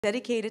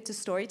dedicated to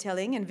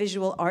storytelling and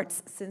visual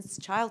arts since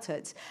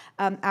childhood.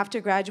 After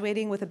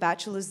graduating with a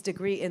bachelor's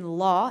degree in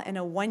law and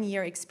a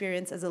one-year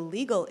experience as a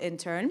legal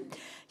intern,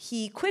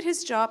 he quit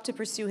his job to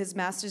pursue his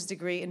master's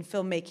degree in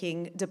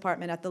filmmaking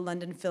department at the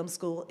London Film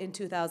School in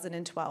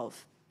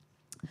 2012.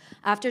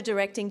 After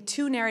directing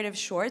 2 narrative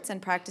shorts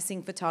and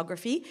practicing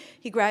photography,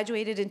 he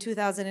graduated in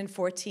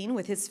 2014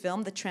 with his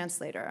film, The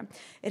Translator.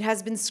 It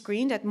has been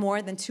screened at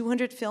more than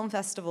 200 film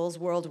festivals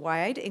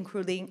worldwide,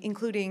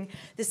 including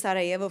the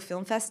Sarajevo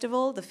Film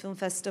Festival, the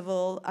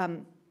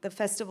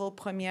Festival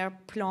Premier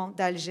Plan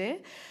d'Alger,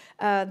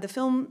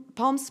 the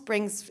Palm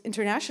Springs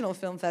International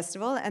Film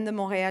Festival, and the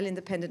Montreal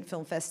Independent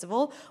Film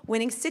Festival,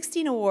 winning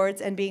 16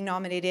 awards and being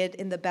nominated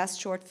in the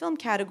Best Short Film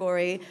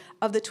category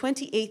of the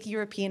 28th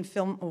European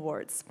Film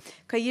Awards.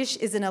 Kayış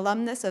is an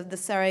alumnus of the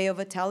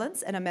Sarajevo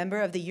Talents and a member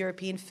of the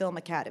European Film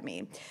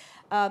Academy.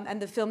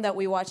 And the film that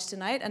we watched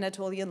tonight,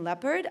 Anatolian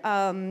Leopard,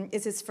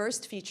 is his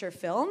first feature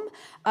film.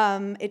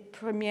 It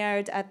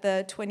premiered at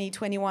the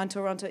 2021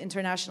 Toronto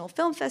International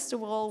Film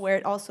Festival, where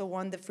it also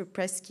won the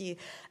Frupreski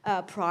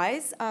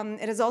Prize.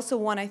 It has also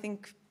won, I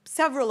think,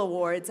 several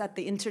awards at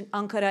the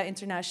Ankara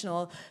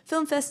International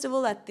Film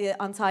Festival, at the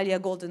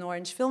Antalya Golden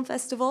Orange Film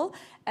Festival,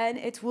 and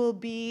it will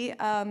be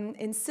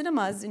in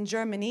cinemas in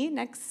Germany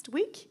next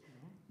week.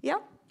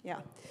 Yeah?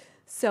 Yeah.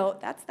 So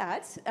that's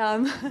that.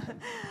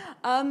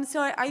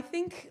 So I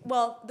think,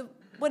 well,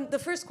 the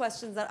first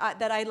questions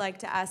that I'd like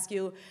to ask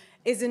you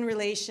is in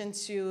relation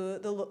to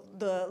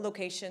the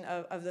location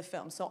of the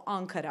film, so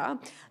Ankara.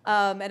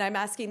 And I'm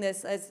asking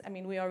this as, I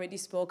mean, we already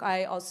spoke.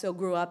 I also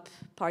grew up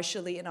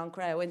partially in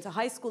Ankara. I went to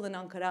high school in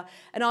Ankara.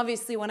 And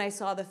obviously when I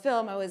saw the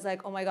film, I was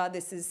like, oh my God,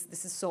 this is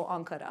so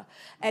Ankara.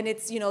 And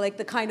it's, you know, like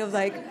the kind of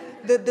like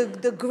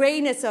the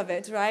grayness of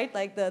it, right?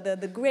 Like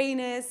the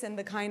grayness and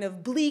the kind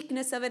of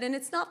bleakness of it. And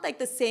it's not like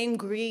the same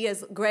gray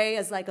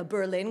as like a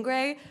Berlin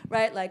gray,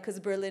 right? Like, because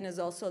Berlin is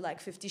also like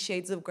 50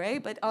 shades of gray.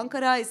 But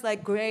Ankara is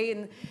like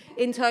gray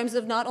in terms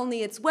of not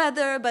only its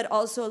weather, but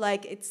also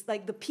like it's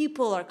like the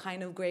people are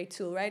kind of gray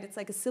too, right? It's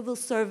like a civil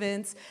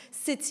servants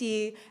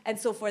city and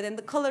so forth. And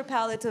the color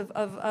palette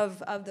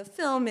of the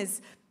film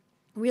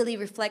really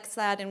reflects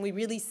that, and we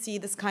really see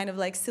this kind of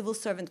like civil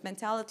servant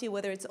mentality,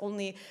 whether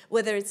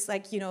it's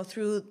like, you know,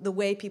 through the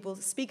way people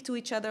speak to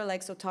each other,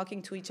 like so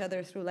talking to each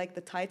other through like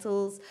the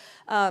titles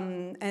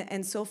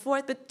and so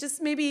forth. But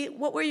just maybe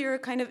what were your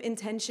kind of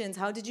intentions?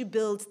 How did you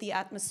build the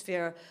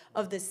atmosphere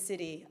of this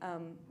city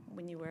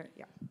when you were,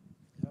 yeah.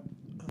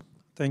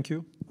 Thank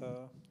you.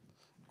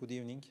 Good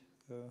evening.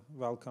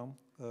 Welcome.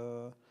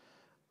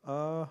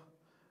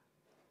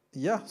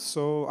 Yeah,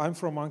 so I'm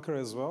from Ankara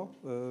as well.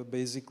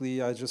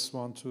 Basically, I just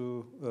want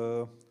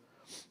to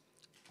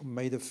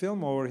make a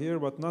film over here,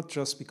 but not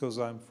just because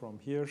I'm from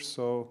here.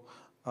 So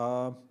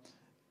I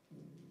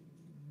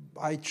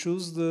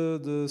choose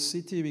the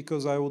city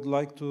because I would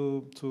like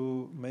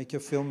to make a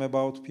film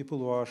about people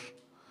who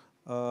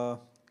are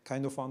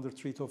kind of under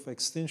threat of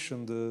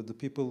extinction, the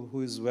people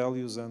whose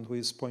values and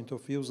whose point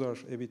of views are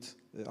a bit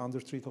under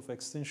threat of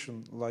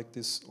extinction, like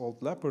this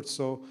old leopard.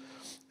 So,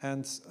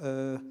 and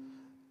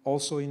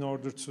also in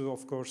order to,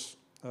 of course,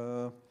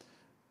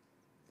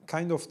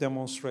 kind of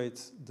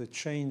demonstrate the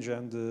change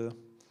and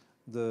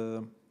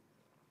the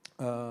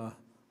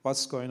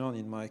what's going on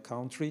in my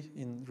country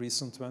in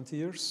recent 20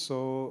 years.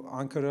 So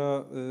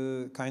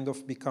Ankara kind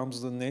of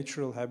becomes the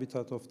natural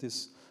habitat of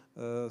this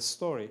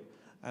story.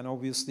 And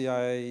obviously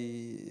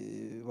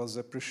I was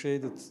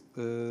appreciated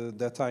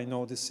that I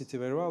know this city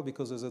very well,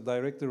 because as a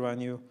director,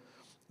 when you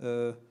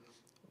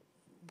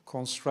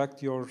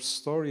construct your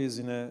stories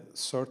in a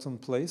certain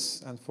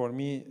place, and for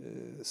me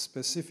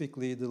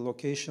specifically the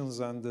locations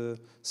and the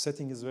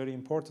setting is very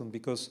important,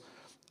 because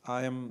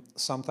I am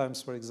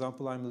sometimes, for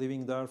example, I'm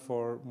living there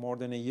for more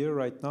than a year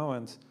right now,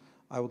 and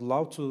I would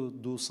love to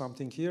do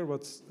something here,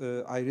 but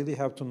I really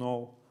have to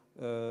know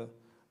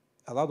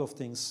a lot of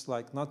things,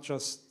 like not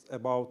just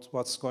about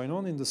what's going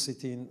on in the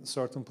city in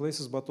certain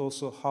places, but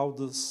also how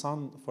the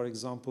sun, for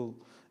example,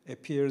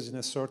 appears in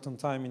a certain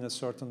time in a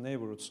certain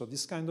neighborhood. So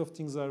these kind of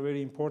things are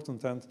very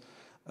important, and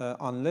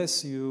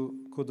unless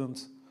you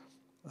couldn't,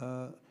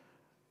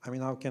 I mean,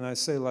 how can I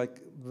say,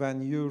 like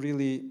when you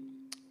really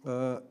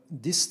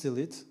distill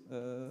it,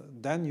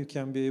 then you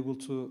can be able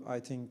to, I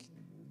think,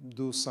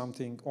 do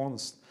something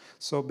honest.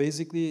 So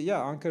basically, yeah,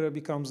 Ankara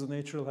becomes the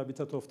natural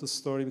habitat of the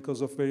story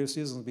because of various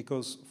reasons.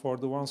 Because for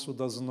the ones who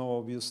doesn't know,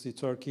 obviously,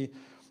 Turkey,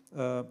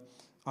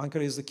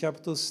 Ankara is the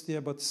capital city,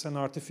 but it's an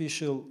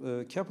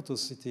artificial capital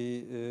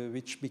city,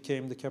 which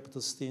became the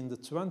capital city in the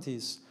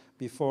 20s.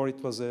 Before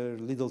it was a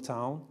little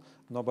town.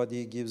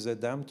 Nobody gives a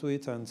damn to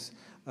it. And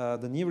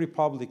the new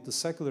republic, the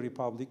secular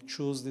republic,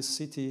 chose this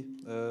city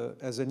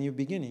as a new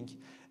beginning.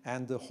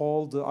 And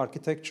the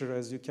architecture,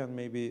 as you can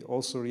maybe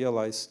also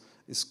realize,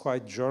 is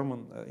quite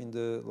German in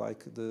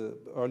the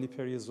early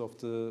periods of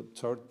the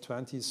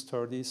 20s,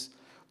 30s,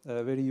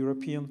 very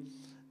European.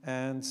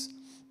 And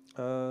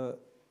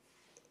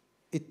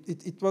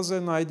it was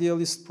an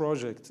idealist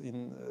project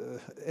in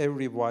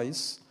every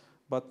wise,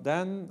 But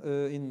then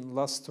in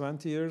last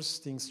 20 years,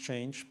 things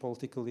changed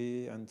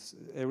politically and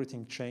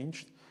everything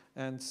changed.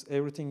 And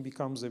everything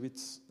becomes a bit,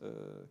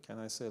 can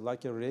I say,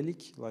 like a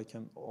relic, like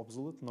an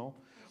obsolete, no?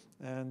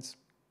 And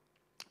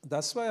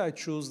that's why I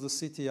choose the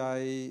city.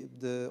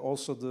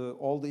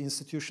 All the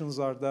institutions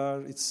are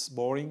there. It's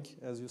boring,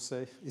 as you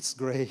say. It's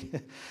gray.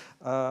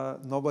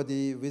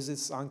 Nobody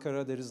visits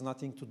Ankara. There is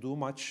nothing to do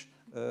much.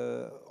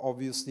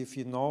 Obviously, if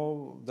you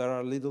know, there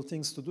are little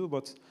things to do,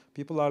 but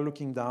people are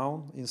looking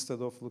down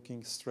instead of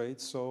looking straight.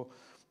 So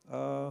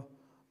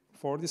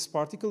for these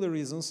particular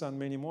reasons and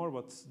many more,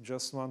 but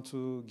just want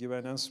to give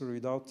an answer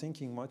without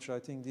thinking much, I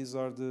think these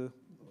are the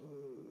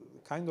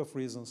kind of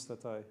reasons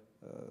that I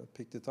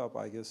picked it up,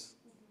 I guess.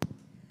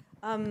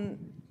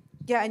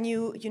 Yeah, and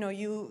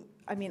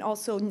I mean,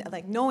 also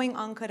like knowing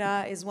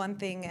Ankara is one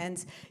thing,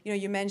 and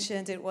you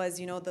mentioned it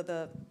was,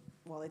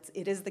 well,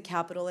 it is the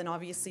capital, and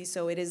obviously,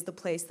 so it is the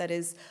place that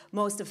is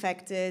most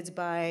affected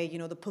by,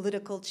 the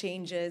political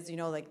changes.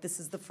 Like this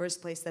is the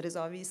first place that is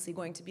obviously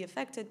going to be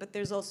affected, but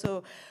there's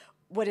also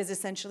what is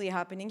essentially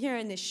happening here,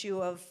 an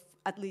issue of,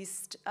 at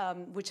least,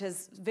 which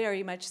has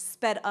very much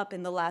sped up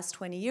in the last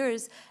 20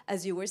 years,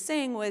 as you were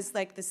saying, was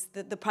like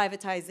the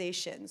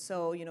privatization.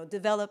 So,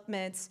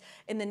 developments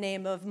in the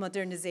name of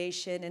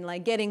modernization and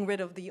like getting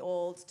rid of the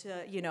old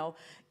to,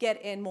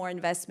 get in more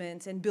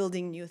investment and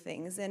building new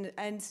things.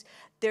 And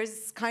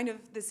there's kind of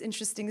this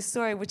interesting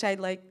story, which I'd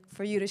like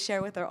for you to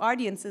share with our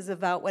audiences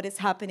about what is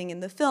happening in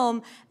the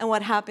film and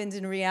what happened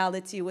in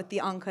reality with the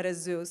Ankara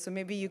Zoo. So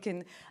maybe you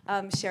can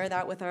share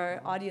that with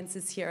our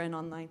audiences here and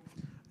online.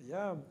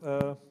 Yeah,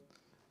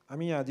 I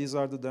mean, yeah, these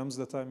are the dams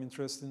that I'm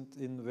interested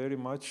in very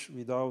much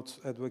without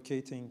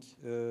advocating.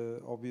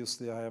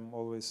 Obviously,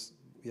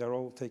 we are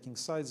all taking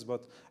sides,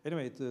 but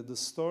anyway, the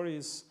story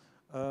is,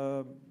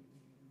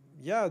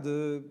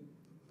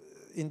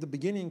 in the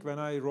beginning when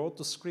I wrote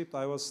the script,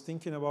 I was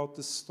thinking about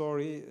this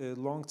story a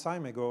long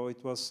time ago.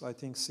 It was, I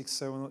think,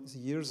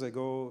 6-7 years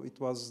ago. It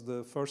was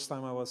the first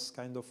time I was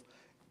kind of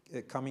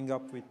coming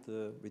up with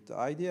the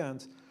idea,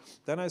 and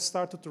then I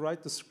started to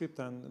write the script,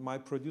 and my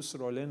producer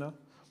Olena,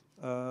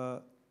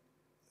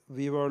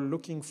 we were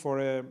looking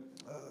for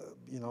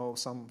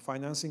some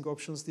financing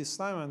options this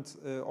time,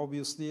 and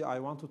obviously I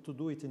wanted to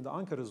do it in the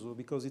Ankara Zoo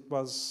because it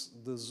was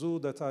the zoo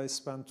that I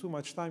spent too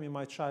much time in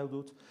my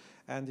childhood,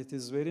 and it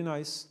is very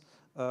nice,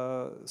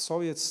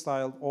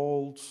 Soviet-style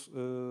old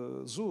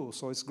zoo.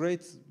 So it's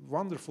great,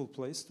 wonderful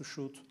place to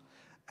shoot,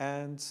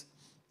 and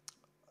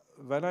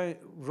when I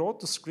wrote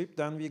the script,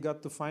 then we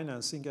got the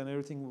financing and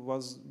everything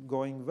was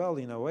going well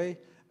in a way.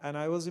 And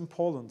I was in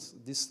Poland.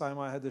 This time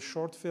I had a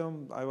short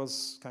film. I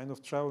was kind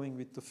of traveling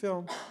with the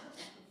film.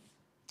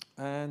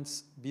 And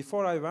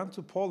before I went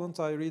to Poland,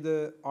 I read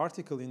an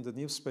article in the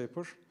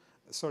newspaper.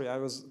 Sorry, I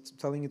was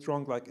telling it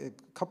wrong. Like a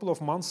couple of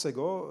months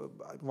ago,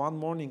 one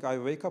morning I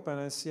wake up and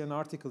I see an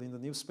article in the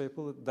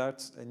newspaper,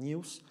 that's a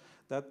news,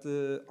 that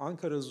the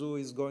Ankara Zoo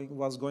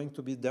was going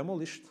to be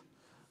demolished.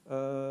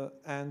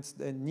 And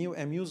a new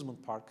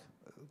amusement park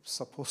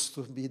supposed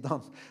to be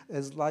done,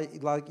 as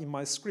like in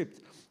my script.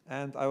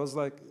 And I was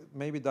like,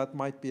 maybe that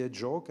might be a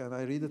joke, and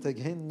I read it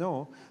again,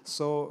 no.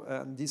 So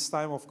this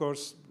time, of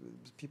course,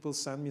 people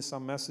sent me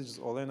some messages,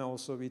 Olena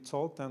also, we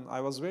talked, and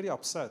I was very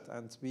upset,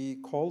 and we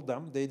called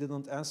them. They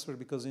didn't answer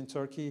because in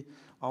Turkey,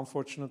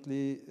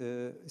 unfortunately,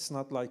 it's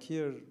not like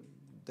here.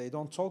 They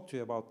don't talk to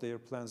you about their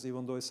plans,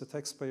 even though it's the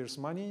taxpayers'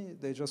 money,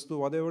 they just do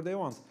whatever they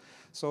want.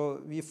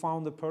 So we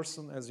found a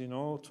person, as you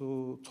know,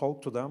 to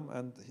talk to them,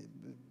 and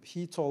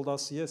he told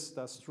us, yes,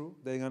 that's true,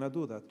 they're gonna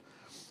do that.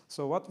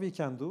 So what we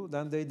can do,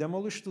 then they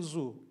demolished the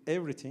zoo,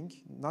 everything,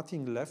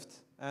 nothing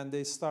left, and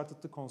they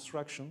started the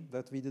construction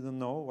that we didn't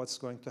know what's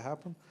going to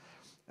happen.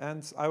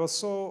 And I was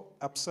so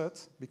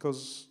upset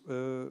because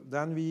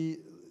then we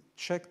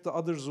checked the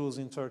other zoos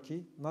in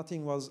Turkey.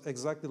 Nothing was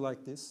exactly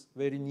like this,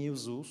 very new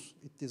zoos.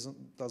 It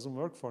doesn't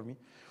work for me.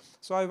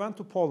 So I went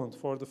to Poland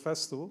for the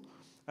festival,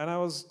 and I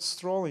was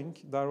strolling.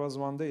 There was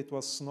one day, it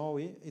was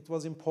snowy. It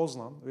was in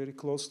Poznan, very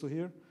close to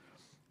here.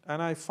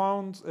 And I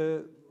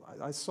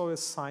saw a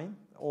sign,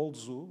 old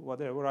zoo,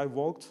 whatever. I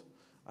walked,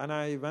 and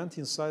I went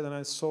inside, and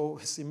I saw,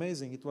 it's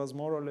amazing. It was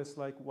more or less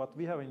like what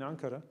we have in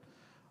Ankara.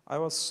 I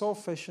was so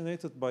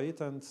fascinated by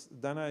it, and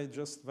then I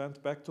just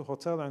went back to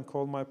hotel and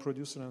called my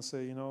producer and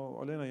say,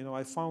 Olena,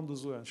 I found the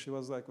zoo. And she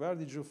was like, where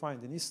did you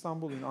find? In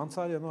Istanbul, in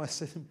Antalya? No, I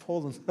said in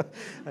Poland.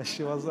 And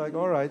she was like,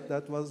 all right,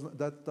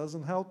 that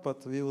doesn't help,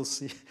 but we will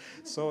see.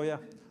 So yeah,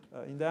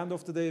 in the end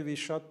of the day, we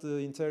shot the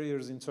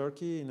interiors in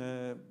Turkey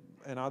in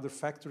another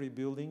factory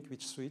building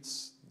which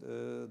suits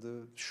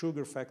the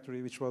sugar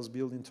factory which was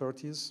built in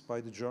 30s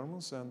by the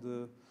Germans,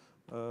 and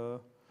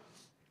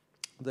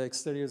the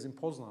exteriors in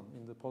Poznan,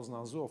 in the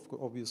Poznan Zoo.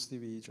 Obviously,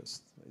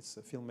 it's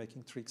a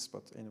filmmaking tricks,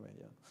 but anyway,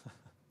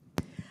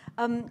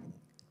 yeah.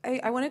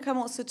 I want to come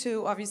also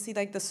to, obviously,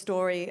 like the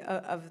story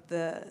of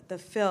the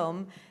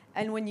film.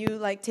 And when you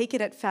like take it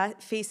at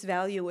face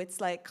value,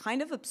 it's like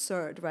kind of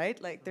absurd, right?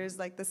 Like there's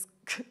like this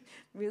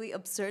really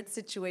absurd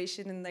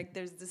situation, and like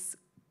there's this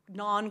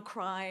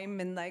non-crime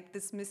and like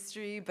this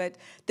mystery, but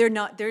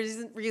there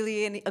isn't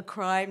really a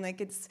crime.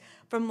 Like, it's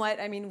from what,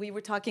 I mean, we were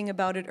talking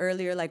about it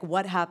earlier, like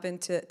what happened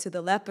to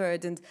the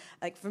leopard, and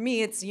like for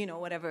me it's, you know,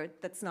 whatever,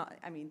 that's not,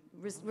 I mean,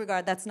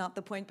 that's not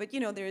the point, but you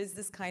know, there is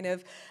this kind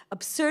of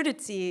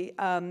absurdity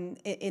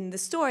in the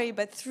story,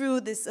 but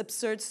through this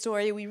absurd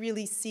story we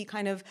really see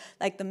kind of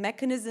like the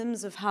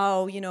mechanisms of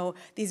how, you know,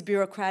 these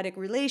bureaucratic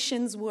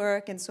relations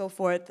work and so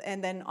forth,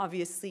 and then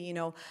obviously, you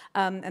know,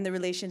 and the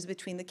relations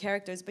between the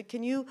characters. But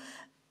can you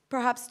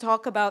perhaps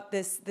talk about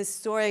this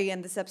story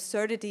and this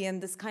absurdity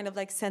and this kind of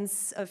like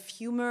sense of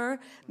humor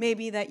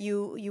maybe that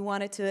you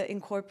wanted to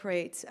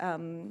incorporate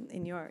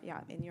in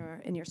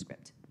your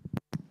script?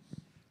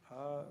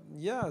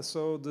 Yeah,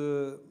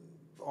 so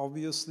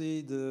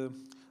obviously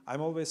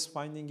I'm always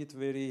finding it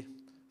very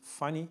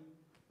funny,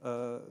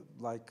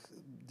 like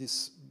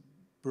this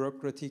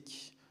bureaucratic,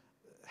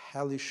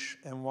 hellish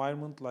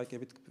environment, like a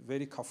bit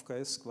very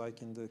Kafkaesque,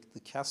 like in the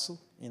castle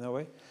in a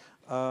way.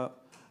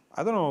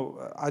 I don't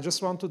know, I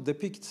just want to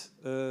depict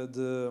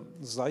the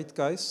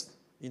zeitgeist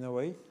in a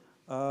way,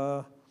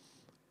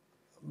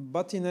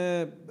 but in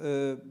a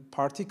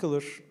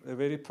particular, a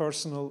very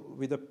personal,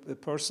 with a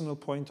personal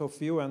point of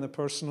view and a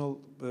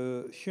personal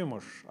humor,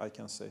 I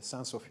can say,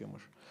 sense of humor.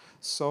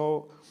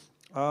 So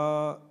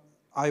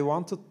I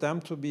wanted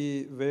them to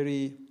be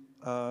very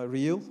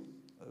real,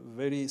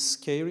 very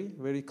scary,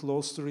 very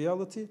close to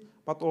reality,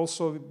 but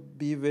also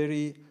be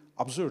very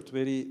absurd,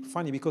 very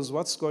funny, because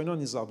what's going on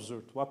is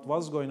absurd. What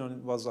was going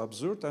on was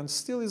absurd and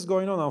still is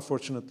going on,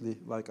 unfortunately.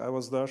 Like, I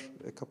was there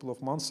a couple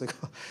of months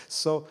ago.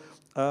 So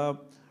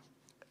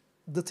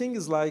the thing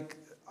is, like,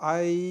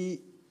 the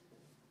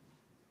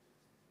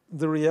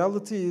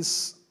reality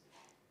is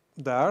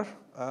there.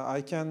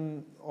 I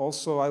can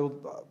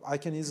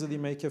easily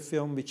make a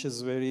film which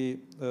is very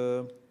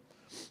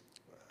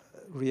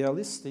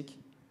realistic,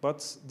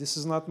 but this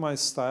is not my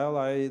style.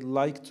 I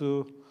like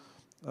to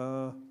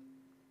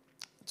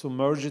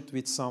merge it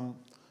with some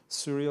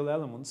surreal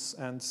elements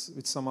and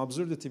with some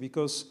absurdity,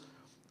 because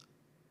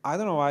I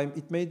don't know,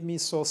 it made me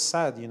so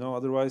sad, you know.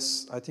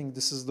 Otherwise, I think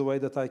this is the way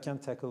that I can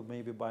tackle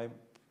maybe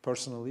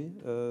personally.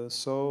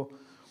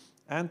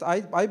 And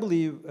I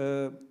believe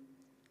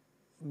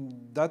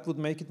that would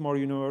make it more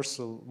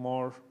universal,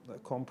 more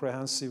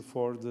comprehensive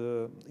for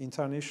the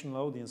international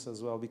audience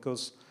as well,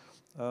 because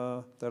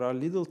there are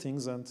little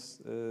things, and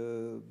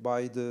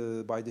by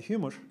the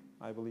humor,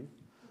 I believe,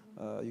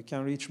 you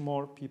can reach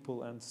more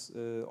people. And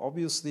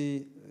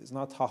obviously it's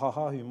not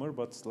ha-ha-ha humor,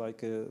 but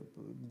like a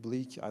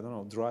bleak, I don't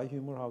know, dry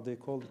humor, how they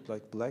call it,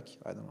 like black,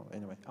 I don't know,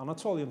 anyway,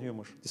 Anatolian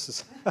humor, this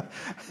is.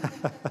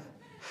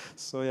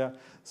 So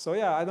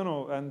yeah, I don't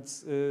know, and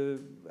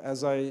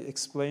as I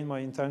explain my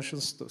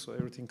intentions, so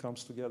everything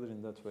comes together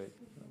in that way.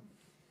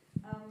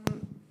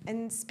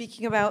 And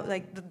speaking about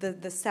like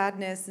the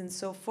sadness and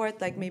so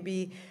forth, like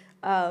maybe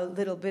a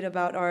little bit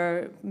about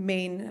our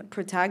main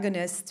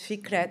protagonist,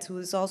 Fikret, who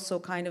is also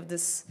kind of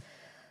this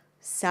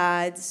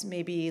sad,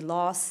 maybe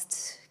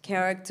lost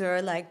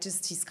character, like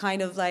just he's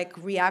kind of like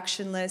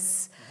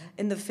reactionless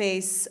in the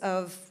face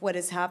of what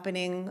is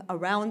happening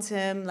around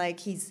him. Like,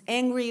 he's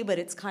angry, but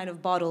it's kind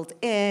of bottled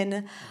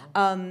in,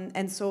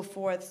 and so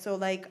forth. So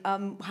like,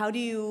 how do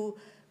you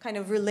kind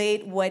of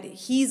relate what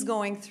he's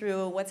going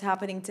through, what's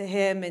happening to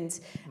him,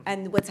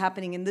 and what's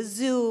happening in the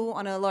zoo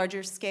on a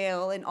larger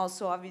scale, and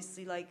also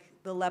obviously like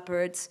the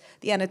leopards,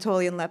 the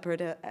Anatolian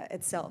leopard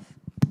itself?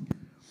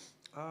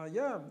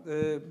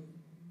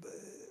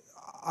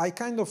 I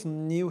kind of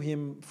knew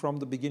him from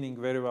the beginning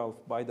very well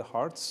by the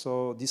heart.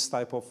 So this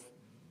type of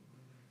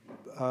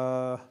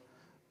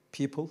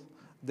people,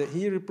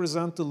 he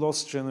represents the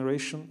lost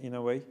generation in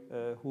a way,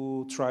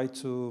 who try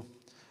to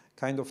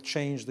kind of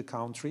change the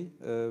country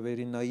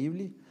very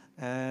naively,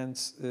 and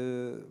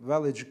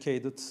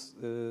well-educated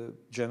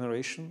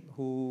generation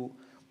who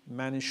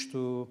managed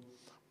to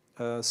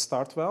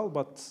start well,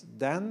 but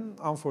then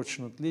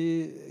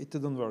unfortunately it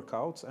didn't work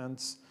out. And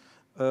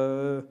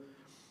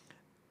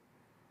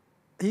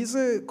he's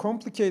a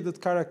complicated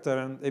character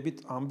and a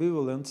bit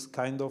ambivalent,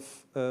 kind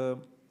of,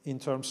 in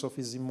terms of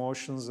his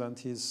emotions and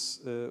his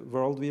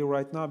worldview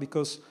right now,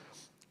 because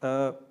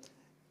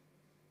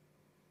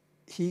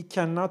he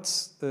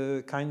cannot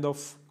kind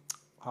of,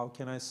 how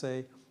can I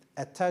say,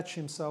 attach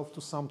himself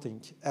to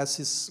something, as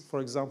his, for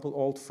example,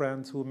 old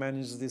friend who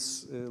managed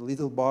this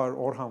little bar,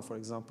 Orhan, for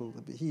example.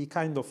 He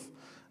kind of,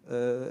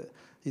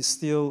 he's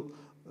still,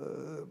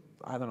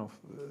 I don't know,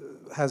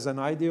 has an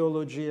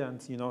ideology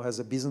and, you know, has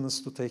a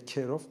business to take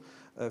care of.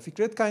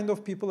 Fikret kind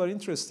of people are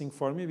interesting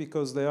for me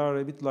because they are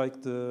a bit like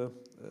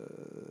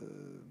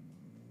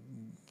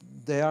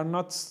they are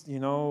not, you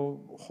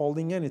know,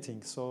 holding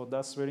anything. So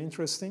that's very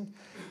interesting.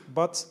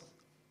 But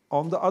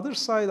on the other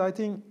side, I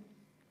think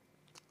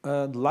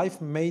life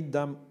made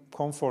them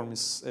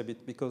conformists a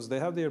bit, because they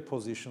have their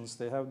positions,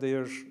 they have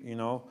their, you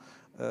know,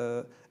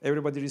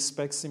 everybody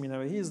respects him in a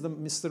way. He is the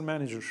Mr.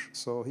 Manager.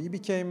 So he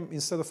became,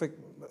 instead of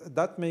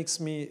that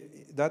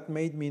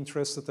made me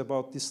interested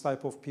about this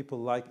type of people.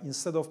 Like,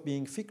 instead of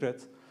being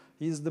Fikret,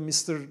 he's the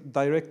Mr.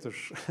 Director,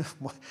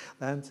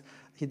 and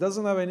he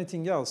doesn't have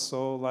anything else.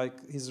 So like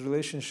his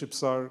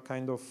relationships are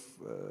kind of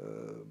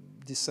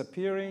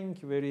disappearing,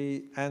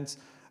 and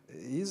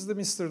he's the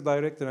Mr.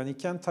 Director, and he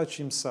can't touch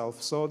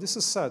himself. So this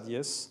is sad,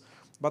 yes.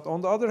 But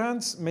on the other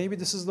hand, maybe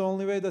this is the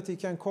only way that he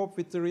can cope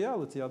with the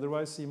reality.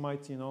 Otherwise, he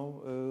might,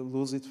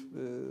 lose it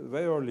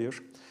way earlier.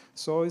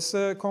 So it's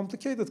a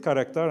complicated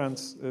character, and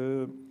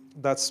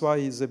that's why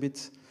he's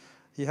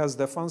he has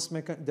defense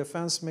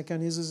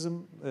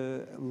mechanism,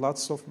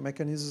 lots of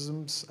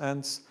mechanisms,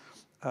 and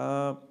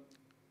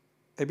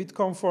a bit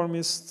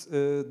conformist,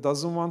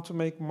 doesn't want to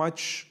make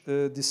much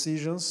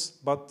decisions,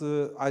 but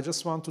I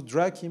just want to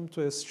drag him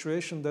to a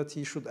situation that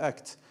he should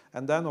act.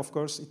 And then, of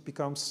course, it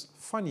becomes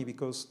funny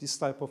because this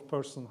type of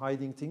person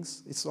hiding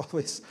things, it's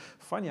always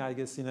funny, I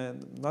guess, in a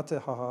not a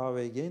ha-ha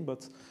way again,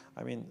 but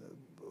I mean,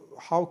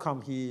 how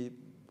come he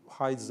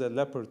hides the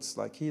leopards?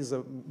 Like he's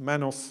a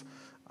man of,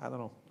 I don't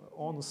know,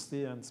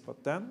 honesty,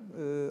 but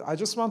then I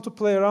just want to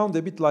play around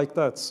a bit like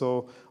that.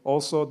 So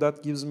also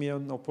that gives me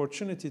an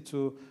opportunity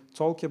to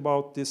talk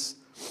about this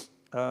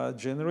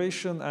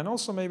generation and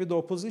also maybe the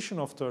opposition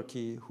of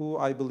Turkey, who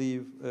I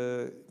believe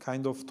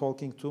kind of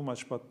talking too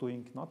much but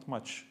doing not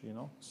much,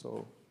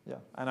 So yeah,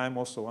 and I'm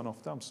also one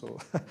of them, so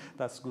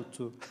that's good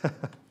too.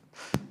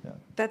 Yeah.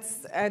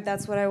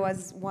 That's what I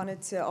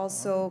wanted to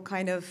also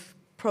kind of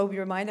probe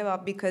your mind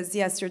about, because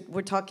yes,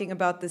 we're talking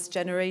about this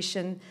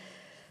generation.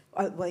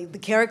 The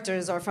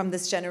characters are from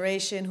this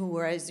generation who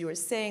were, as you were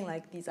saying,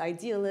 like these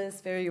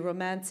idealists, very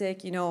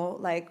romantic,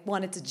 like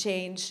wanted to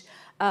change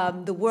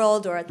the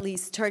world, or at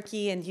least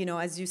Turkey. And,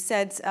 as you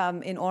said,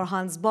 in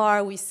Orhan's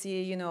Bar, we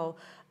see,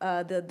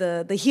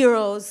 the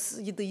heroes,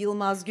 the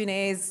Yılmaz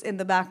Güney's in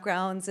the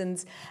backgrounds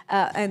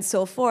and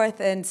so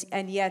forth.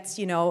 And yet,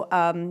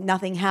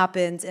 nothing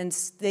happened. And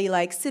they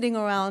like sitting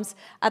around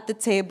at the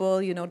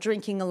table,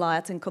 drinking a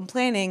lot and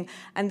complaining.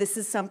 And this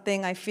is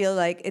something I feel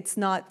like it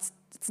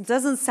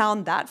doesn't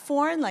sound that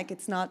foreign, like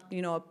it's not,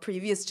 a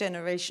previous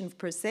generation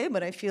per se,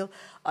 but I feel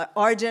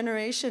our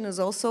generation is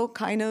also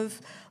kind of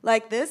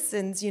like this.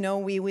 And,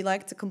 we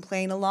like to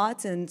complain a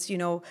lot. And,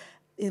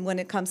 when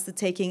it comes to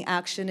taking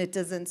action, it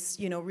doesn't,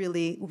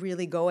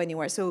 really go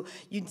anywhere. So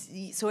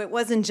it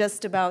wasn't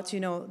just about,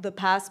 the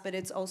past, but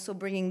it's also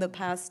bringing the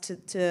past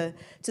to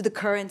the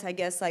current, I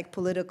guess, like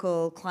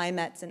political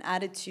climates and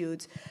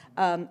attitude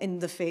in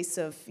the face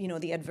of,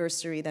 the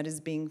adversary that is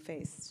being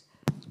faced.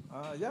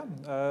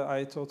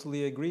 I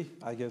totally agree.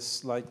 I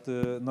guess like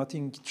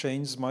nothing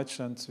changed much,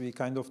 and we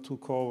kind of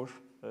took over,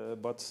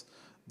 but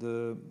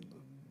the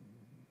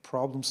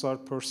problems are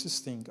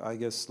persisting. I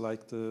guess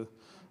like the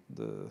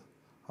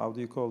how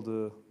do you call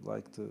the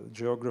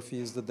geography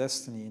is the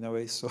destiny in a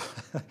way. So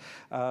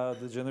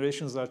the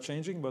generations are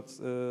changing, but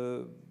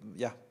the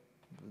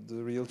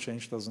real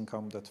change doesn't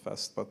come that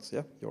fast. But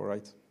yeah, you're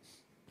right.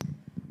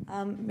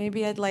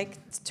 Maybe I'd like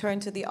to turn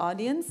to the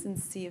audience and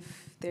see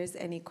if there's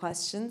any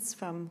questions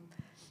from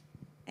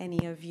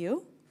any of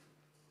you.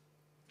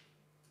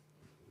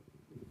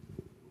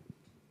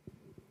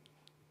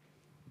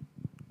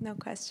 No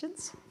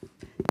questions?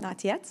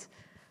 Not yet?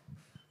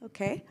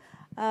 Okay.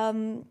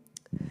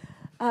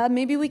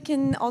 Maybe we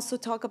can also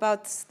talk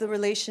about the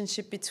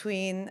relationship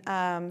between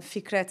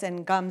Fikret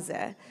and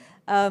Gamze.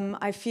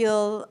 I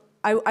feel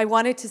I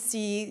wanted to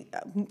see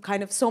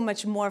kind of so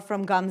much more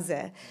from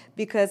Gamze,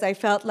 because I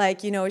felt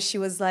like, she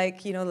was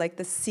like, like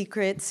the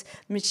secret,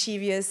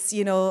 mischievous,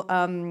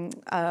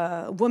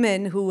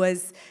 woman who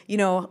was,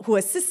 who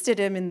assisted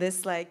him in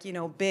this like,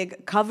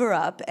 big cover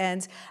up.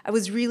 And I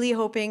was really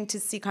hoping to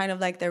see kind of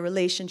like their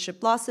relationship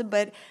blossom.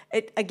 But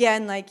it,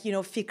 again, like,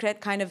 Fikret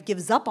kind of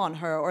gives up on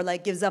her, or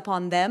like gives up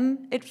on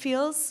them, it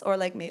feels, or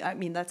like, I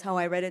mean, that's how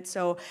I read it.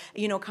 So,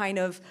 kind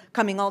of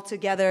coming all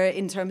together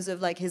in terms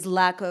of like his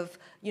lack of,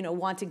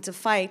 wanting to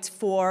fight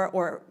for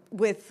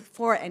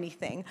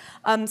anything.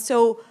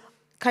 So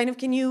kind of,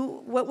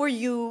 what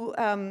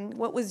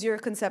was your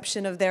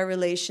conception of their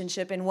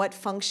relationship, and what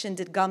function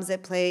did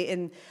Gamze play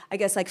in, I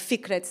guess, like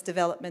Fikret's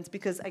development?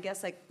 Because I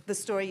guess like the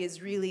story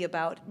is really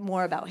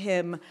more about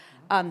him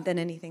than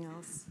anything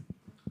else.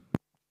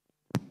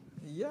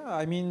 Yeah,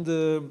 I mean,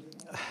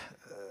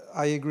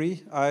 I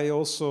agree. I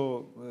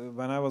also,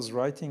 when I was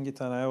writing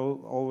it, and I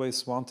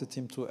always wanted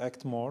him to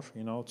act more,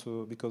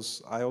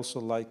 because I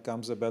also like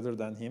Gamze better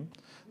than him.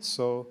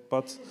 So,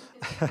 but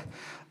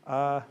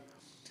I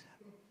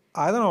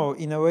don't know,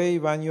 in a way,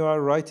 when you are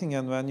writing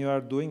and when you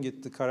are doing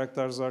it, the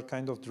characters are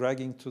kind of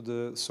dragging to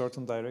the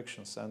certain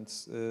directions. And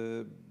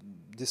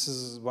this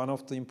is one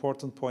of the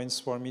important points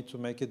for me to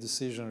make a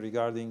decision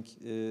regarding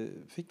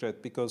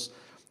Fikret, because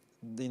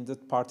in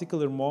that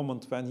particular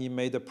moment when he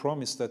made a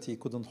promise that he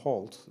couldn't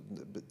hold,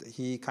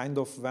 he kind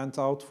of went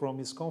out from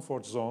his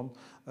comfort zone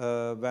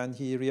when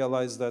he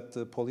realized that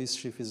the police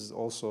chief is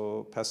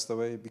also passed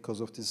away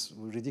because of this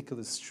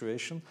ridiculous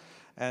situation.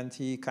 And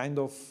he kind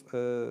of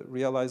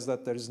realized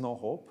that there is no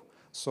hope.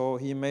 So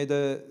he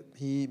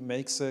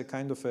makes a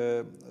kind of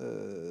a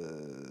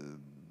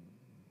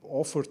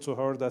offer to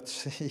her that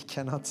he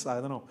cannot, I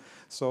don't know.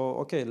 So,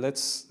 okay,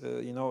 let's,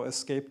 you know,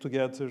 escape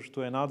together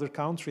to another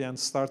country and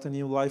start a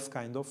new life,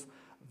 kind of,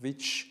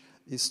 which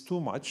is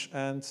too much.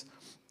 And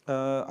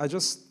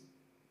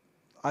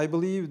I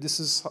believe this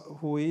is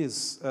who he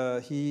is.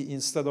 He,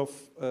 instead of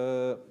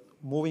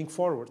moving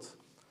forward,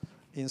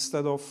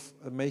 instead of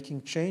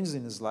making change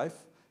in his life,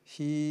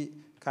 he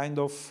kind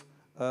of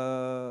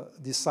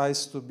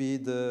decides to be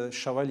the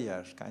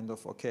chevalier, kind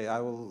of, okay,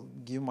 I will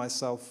give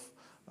myself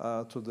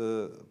to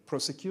the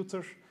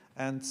prosecutor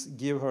and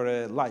give her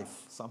a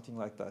life, something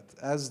like that.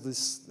 As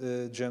this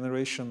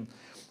generation,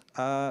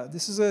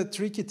 this is a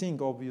tricky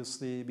thing,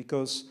 obviously,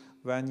 because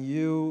when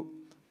you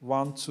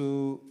want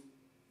to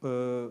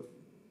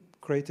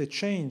create a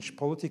change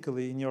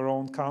politically in your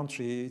own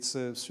country, it's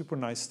a super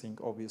nice thing,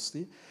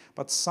 obviously.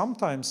 But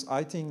sometimes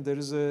I think there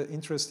is an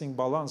interesting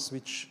balance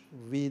which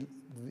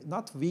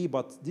not we,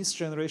 but this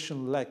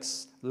generation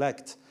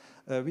lacked,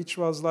 which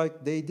was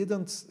like they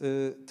didn't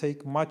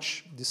take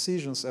much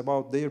decisions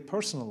about their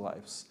personal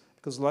lives,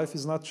 because life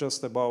is not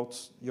just about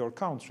your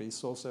country,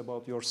 it's also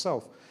about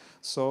yourself.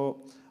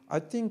 So I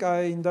think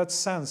in that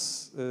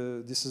sense,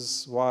 this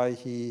is why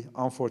he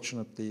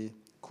unfortunately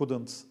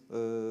couldn't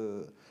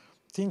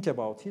think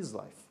about his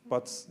life.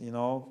 But, you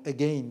know,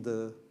 again,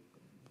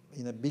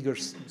 in a bigger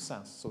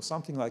sense. So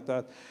something like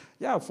that.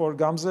 Yeah, for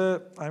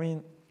Gamze, I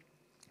mean,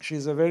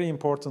 she's a very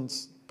important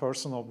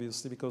person,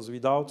 obviously, because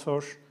without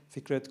her,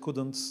 Fikret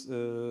couldn't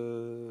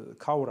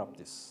cover up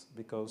this,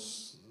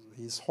 because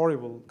he's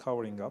horrible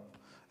covering up,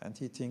 and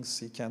he thinks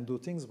he can do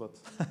things, but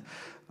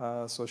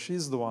so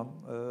she's the one,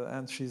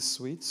 and she's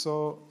sweet.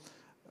 So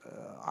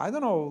I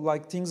don't know,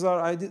 like things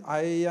are,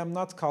 I am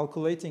not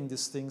calculating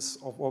these things,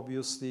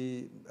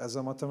 obviously, as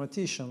a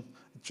mathematician.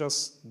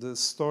 Just the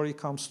story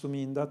comes to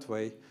me in that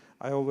way.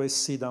 I always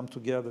see them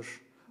together.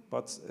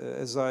 But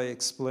as I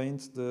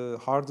explained, the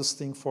hardest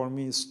thing for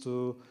me is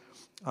to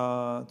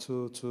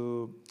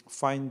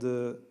find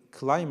the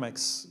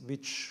climax,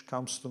 which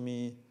comes to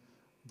me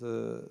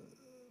the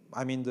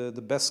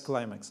best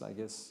climax, I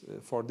guess,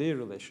 for their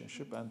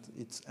relationship, and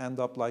it end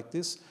up like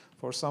this.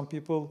 For some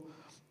people,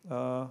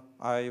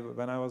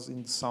 when I was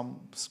in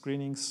some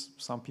screenings,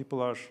 some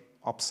people are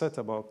upset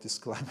about this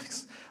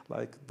climax.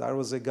 Like there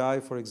was a guy,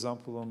 for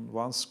example, on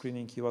one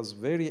screening, he was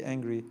very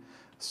angry.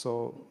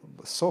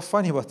 So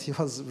funny, but he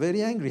was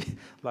very angry.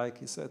 Like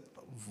he said,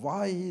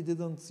 why he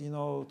didn't, you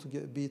know,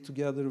 be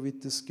together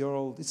with this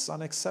girl? It's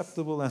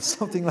unacceptable and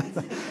something like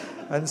that.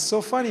 And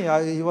so funny,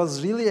 he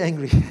was really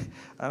angry.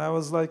 And I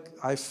was like,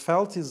 I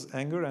felt his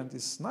anger, and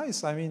it's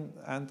nice. I mean,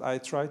 and I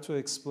tried to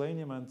explain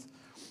him, and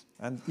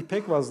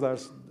İpek was there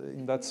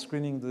in that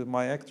screening,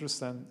 my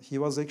actress, and he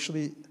was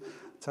actually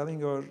telling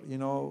her, you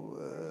know,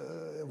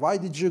 why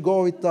did you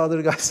go with the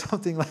other guy,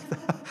 something like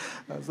that.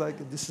 I was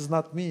like, this is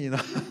not me, you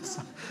know.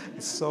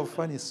 It's so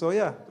funny. So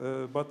yeah,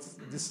 but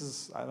this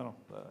is, I don't know,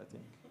 I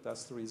think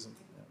that's the reason.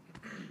 Yeah.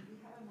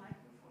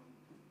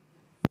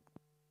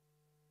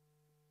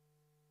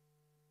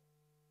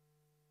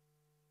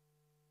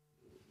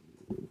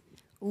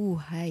 Oh,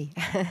 hi.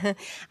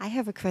 I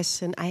have a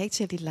question. I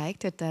actually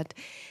liked it that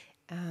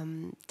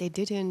they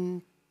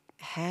didn't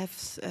have,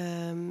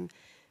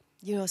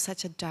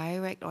 such a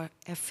direct or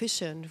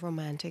efficient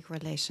romantic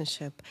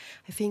relationship.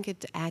 I think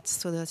it adds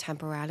to the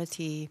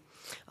temporality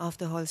of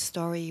the whole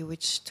story,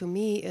 which to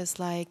me is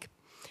like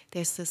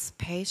there's this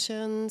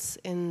patience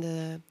in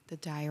the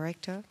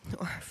director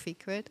or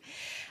Fikret,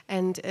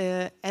 and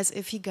as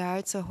if he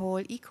guards a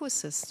whole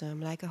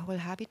ecosystem, like a whole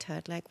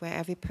habitat, like where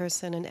every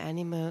person and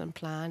animal and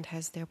plant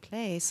has their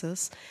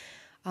places.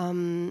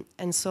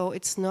 And so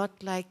it's not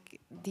like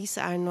these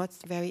are not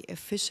very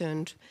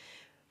efficient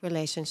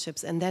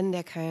relationships, and then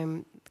there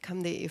come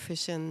the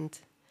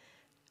efficient,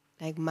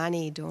 like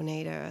money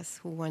donators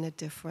who want it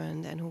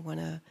different and who want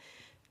to,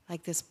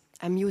 like this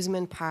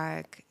amusement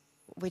park,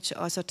 which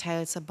also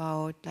tells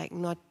about like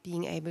not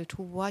being able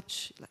to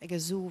watch, like a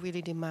zoo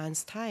really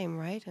demands time,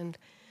 right? And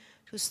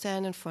to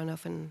stand in front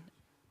of an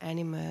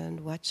animal and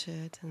watch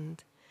it,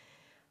 and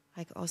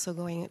like also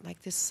going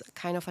like this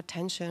kind of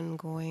attention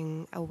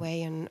going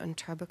away on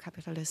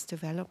turbo-capitalist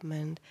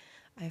development,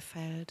 I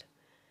felt.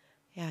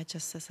 Yeah,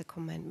 just as a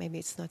comment. Maybe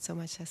it's not so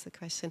much as a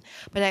question.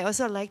 But I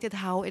also liked it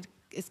how it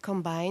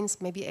combines,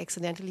 maybe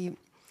accidentally,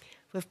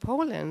 with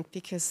Poland,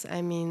 because,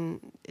 I mean,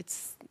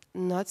 it's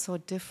not so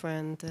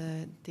different,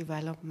 the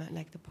development,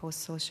 like the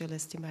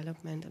post-socialist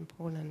development in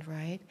Poland,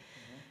 right?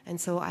 Mm-hmm.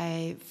 And so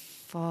I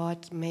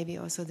thought maybe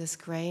also this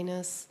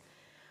grayness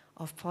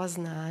of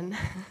Poznan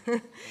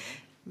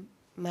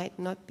might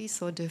not be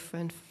so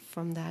different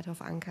from that of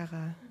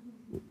Ankara.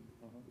 Mm-hmm.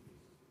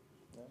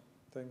 Yeah,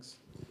 thanks.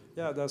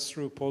 Yeah, that's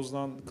true.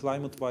 Poznan,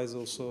 climate-wise,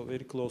 also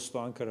very close to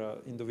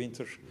Ankara in the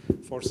winter.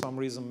 For some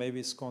reason, maybe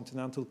it's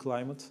continental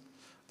climate.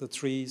 The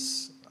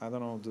trees, I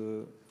don't know,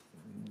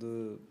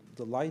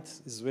 the light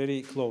is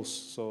very close.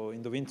 So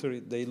in the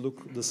winter, they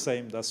look the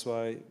same. That's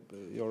why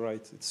you're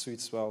right. It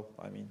suits well.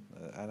 I mean,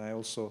 and I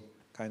also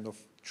kind of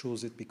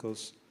choose it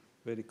because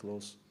very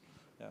close.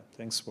 Yeah,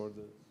 thanks for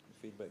the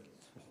feedback. Is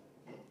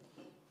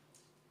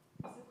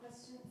the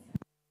question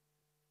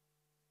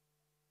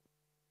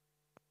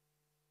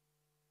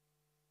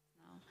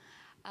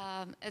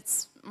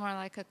It's more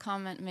like a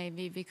comment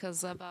maybe,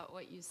 because about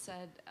what you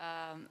said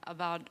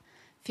about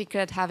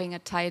Fikret having a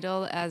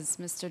title as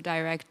Mr.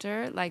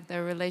 Director, like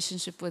the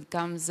relationship with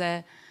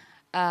Gamze.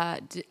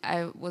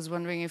 I was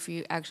wondering if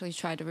you actually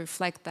try to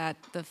reflect that,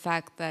 the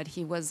fact that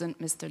he wasn't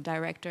Mr.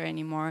 Director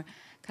anymore,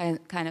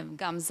 kind of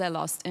Gamze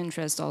lost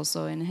interest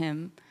also in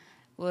him,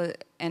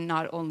 and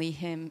not only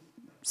him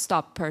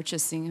stopped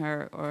purchasing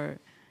her, or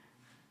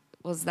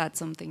was that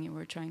something you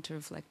were trying to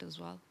reflect as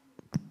well?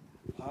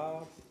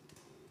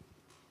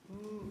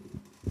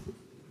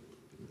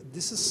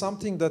 This is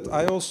something that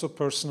I also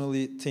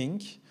personally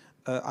think.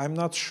 I'm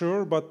not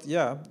sure, but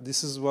yeah,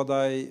 this is what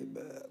I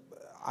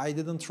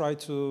didn't try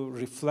to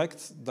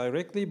reflect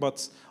directly,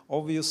 but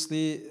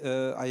obviously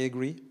I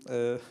agree.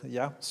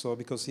 Yeah, so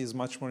because he's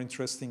much more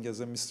interesting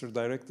as a Mr.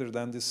 Director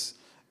than this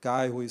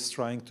guy who is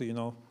trying to, you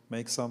know,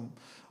 make some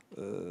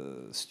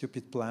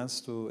stupid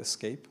plans to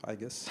escape, I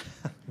guess.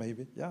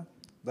 Maybe, yeah.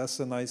 That's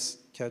a nice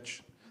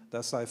catch.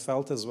 That's I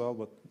felt as well,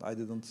 but I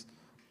didn't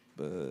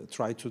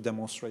try to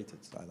demonstrate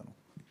it. I don't know.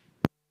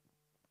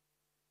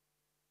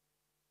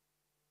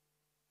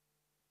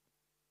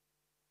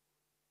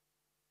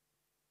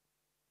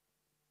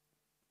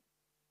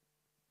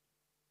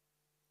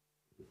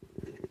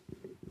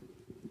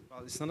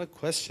 Well, it's not a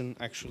question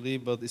actually,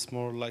 but it's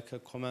more like a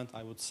comment.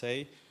 I would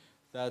say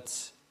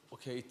that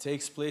okay, it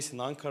takes place in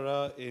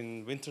Ankara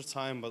in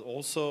wintertime, but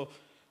also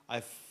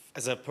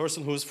as a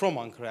person who's from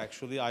Ankara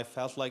actually, I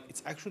felt like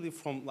it's actually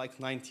from like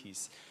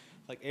 90s.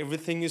 Like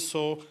everything is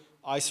so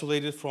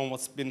isolated from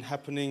what's been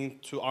happening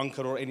to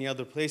Ankara or any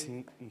other place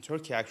in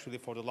Turkey actually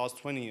for the last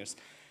 20 years.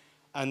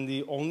 And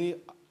the only,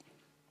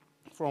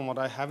 from what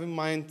I have in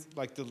mind,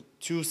 like the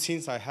two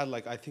scenes I had,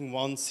 like I think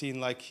one scene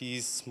like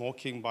he's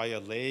smoking by a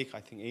lake,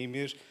 I think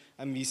Emir,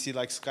 and we see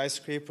like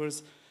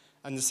skyscrapers.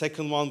 And the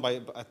second one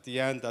at the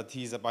end that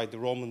he's by the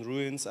Roman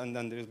ruins, and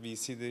then we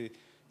see the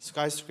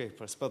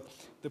skyscrapers. But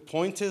the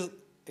point is,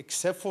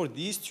 except for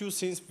these two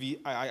scenes,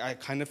 I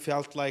kind of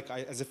felt like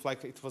as if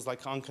like it was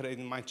like Ankara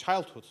in my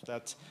childhood,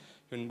 that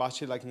you're in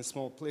Bahçeli, like in a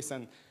small place.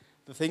 And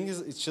the thing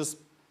is, it's just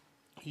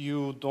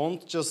you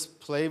don't just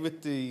play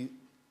with the.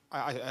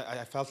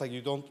 I felt like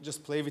you don't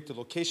just play with the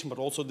location, but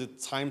also the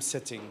time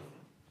setting.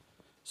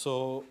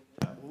 So,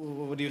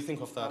 what do you think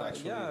of that,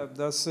 actually? Yeah,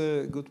 that's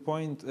a good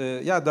point.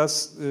 Yeah,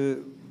 that's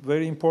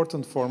very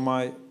important for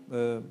my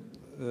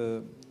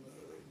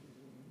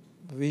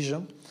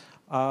vision.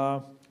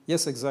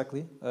 Yes,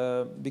 exactly.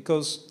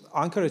 Because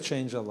Ankara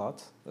changed a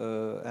lot,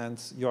 and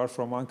you are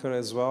from Ankara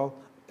as well.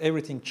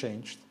 Everything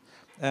changed.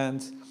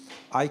 And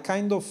I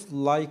kind of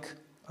like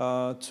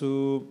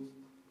to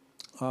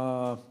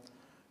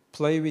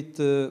play with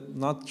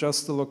not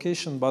just the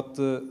location, but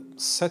the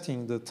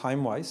setting, the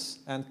time-wise,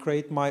 and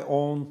create my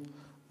own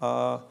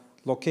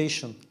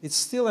location. It's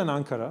still an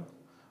Ankara,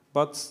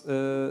 but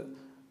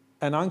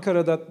an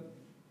Ankara that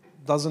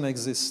doesn't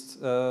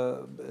exist.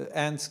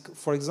 And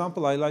for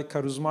example, I like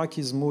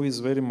Kaurismäki's movies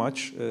very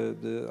much,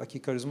 the Aki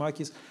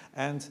Kaurismäki's,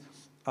 and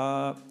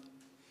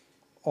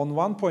on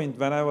one point,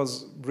 when I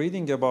was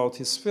reading about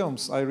his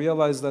films, I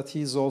realized that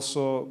he's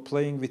also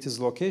playing with his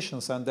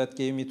locations, and that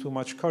gave me too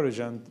much courage,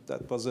 and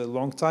that was a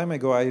long time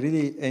ago. I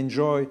really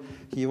enjoy,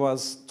 he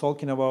was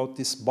talking about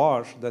this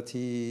bar that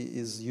he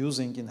is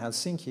using in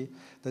Helsinki.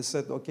 They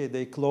said, okay,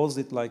 they closed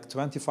it like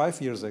 25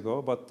 years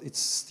ago, but it's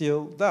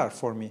still there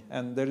for me.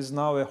 And there is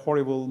now a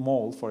horrible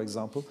mall, for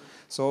example.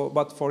 So,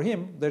 but for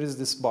him, there is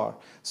this bar.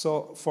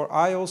 So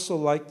I also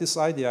like this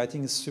idea. I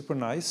think it's super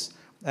nice.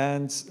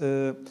 And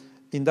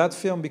in that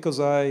film, because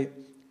I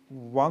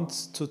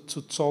want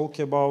to talk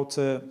about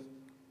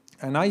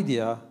an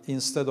idea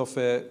instead of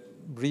a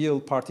real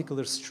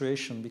particular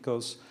situation,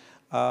 because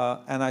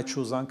and I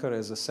choose Ankara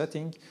as a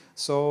setting,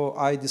 so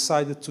I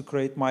decided to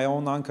create my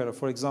own Ankara.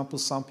 For example,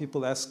 some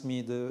people ask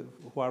me,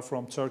 who are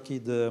from Turkey,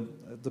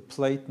 the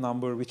plate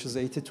number, which is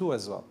 82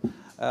 as well.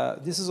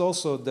 This is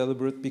also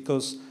deliberate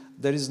because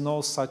there is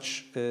no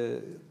such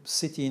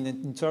city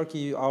in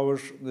Turkey.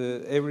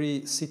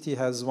 Every city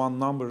has one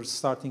number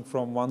starting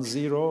from 10.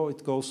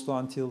 It goes to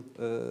until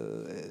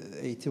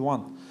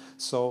 81.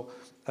 So,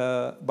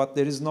 but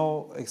there is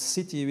no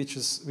city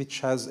which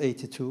has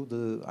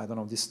 82. I don't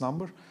know this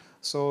number.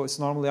 So it's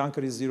normally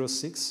Ankara is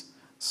 06.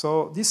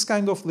 So this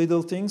kind of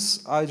little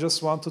things, I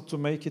just wanted to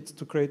make it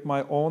to create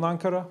my own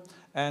Ankara,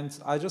 and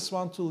I just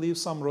want to leave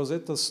some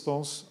Rosetta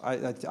Stones.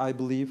 I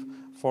believe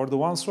for the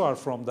ones who are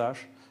from there.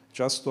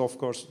 Just to, of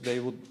course, they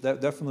would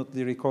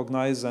definitely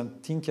recognize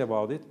and think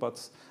about it, but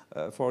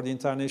for the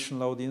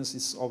international audience,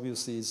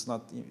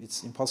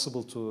 it's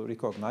impossible to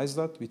recognize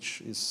that,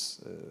 which is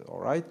all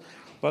right.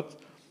 But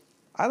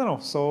I don't know.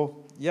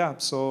 So yeah,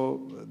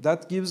 so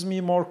that gives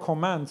me more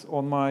command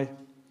on my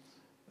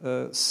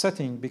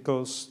setting,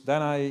 because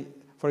then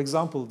for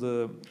example,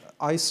 the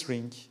ice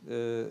rink.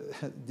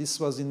 This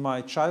was in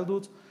my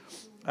childhood.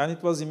 and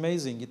it was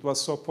amazing. It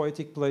was so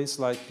poetic place,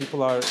 like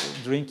people are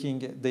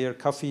drinking their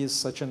coffee. Is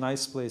such a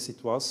nice place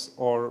it was,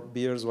 or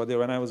beers, whatever.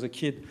 When I was a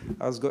kid,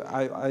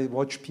 I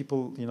watched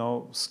people, you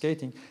know,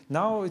 skating.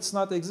 Now it's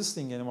not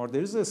existing anymore.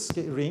 There is a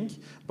ring,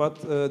 but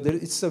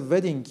it's a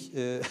wedding,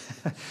 a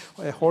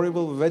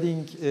horrible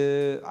wedding,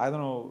 I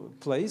don't know,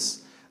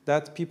 place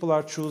that people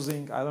are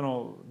choosing, I don't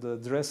know, the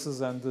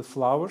dresses and the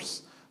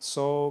flowers.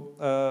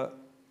 So.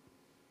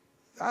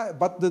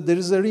 But there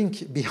is a ring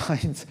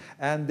behind,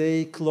 and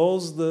they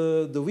closed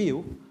the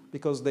view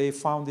because they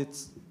found it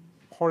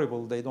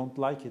horrible. They don't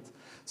like it.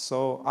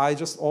 So I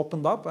just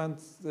opened up and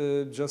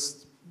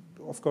just,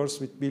 of course,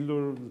 with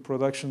Bildur, the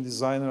production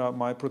designer,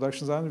 my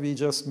production designer, we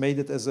just made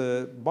it as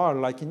a bar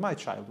like in my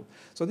childhood.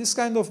 So this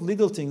kind of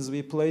little things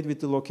we played with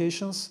the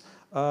locations.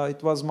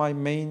 It was my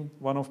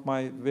one of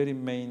my very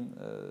main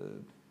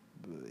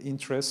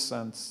interests,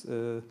 and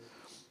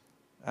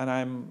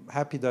I'm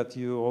happy that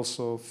you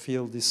also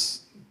feel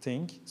this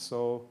thing.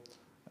 So,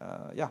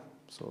 yeah,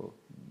 so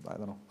I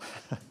don't know.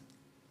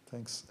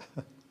 Thanks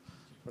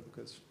for the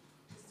question.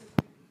 Just to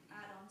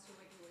add on to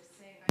what you were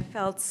saying, I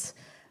felt,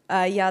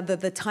 yeah,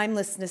 the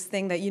timelessness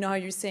thing that, you know, how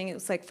you're saying it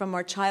was like from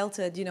our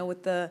childhood, you know,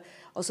 with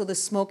also the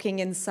smoking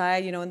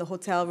inside, you know, in the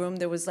hotel room,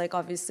 there was like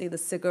obviously the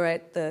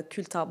cigarette, the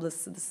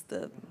kültablis,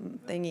 the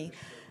thingy,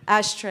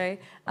 ashtray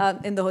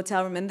in the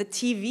hotel room, and the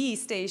TV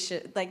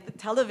station, like the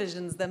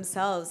televisions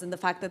themselves, and the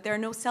fact that there are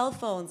no cell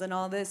phones and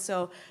all this.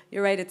 So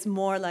you're right, it's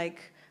more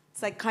like,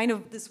 it's like kind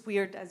of this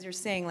weird, as you're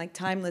saying, like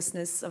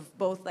timelessness of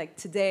both like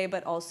today,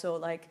 but also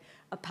like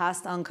a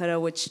past Ankara,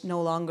 which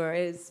no longer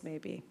is,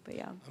 maybe, but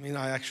yeah. I mean,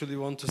 I actually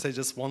want to say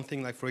just one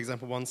thing, like for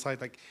example, one side,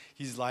 like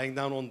he's lying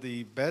down on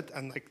the bed,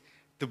 and like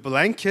the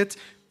blanket,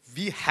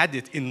 we had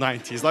it in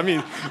 90s. I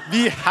mean,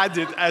 we had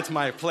it at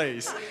my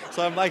place.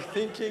 So I'm like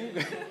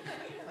thinking...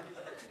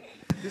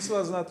 This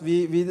was not,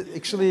 we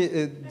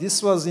actually,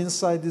 this was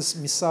inside this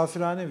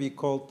misafirhane we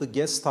called the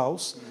guest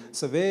house.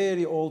 It's a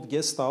very old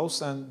guest house,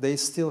 and they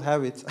still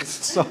have it.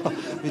 So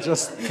we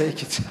just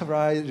take it.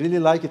 I really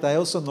like it. I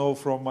also know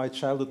from my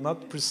childhood,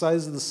 not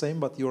precisely the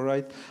same, but you're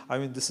right. I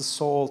mean, this is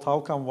so old.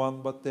 How come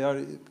one? But they are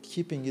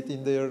keeping it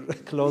in their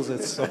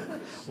closets, so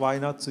why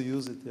not to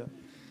use it, yeah.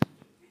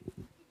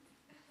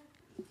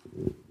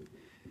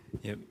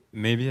 Yeah,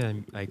 maybe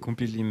I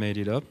completely made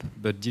it up,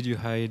 but did you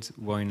hide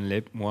one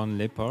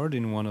leopard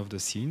in one of the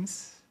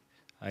scenes?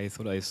 I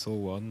thought I saw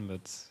one,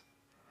 but...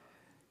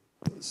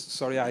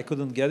 Sorry, I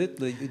couldn't get it.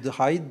 The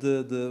hide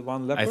the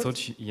one leopard? I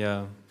thought,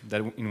 yeah,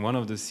 that in one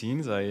of the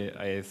scenes,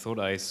 I thought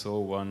I saw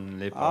one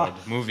leopard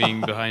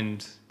moving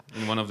behind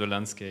in one of the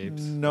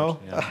landscapes. No.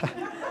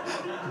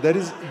 But,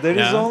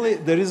 yeah.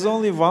 there is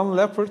only one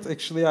leopard.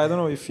 Actually, I don't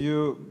know if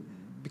you...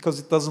 Because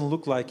it doesn't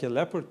look like a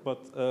leopard, but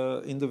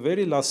in the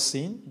very last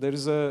scene, there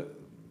is a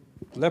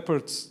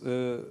leopard,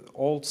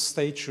 old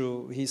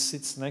statue. He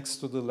sits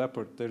next to the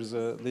leopard. There is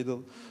a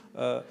little,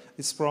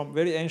 it's from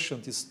very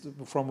ancient, it's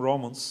from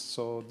Romans.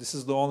 So this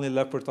is the only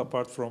leopard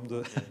apart from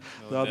the,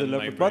 the other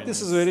leopard. But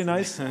this is very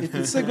nice.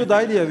 It's a good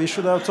idea. We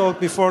should have talked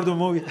before the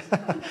movie. I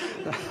can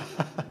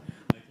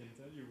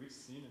tell you which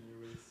scene and you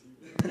will see.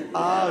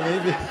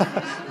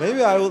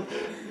 Maybe I will,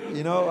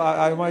 you know,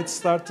 I might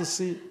start to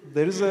see.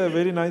 There is a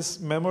very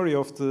nice memory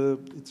of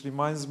it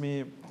reminds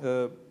me,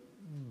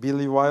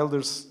 Billy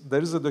Wilder's,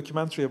 there is a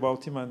documentary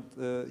about him, and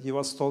he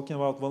was talking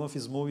about one of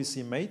his movies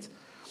he made.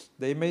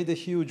 They made a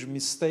huge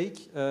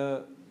mistake.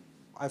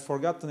 I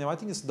forgot the name. I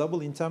think it's Double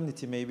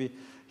Indemnity, maybe.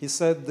 He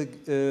said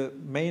the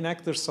main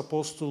actor is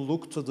supposed to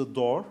look to the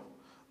door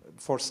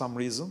for some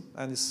reason,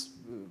 and it's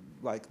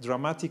like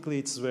dramatically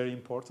it's very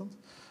important.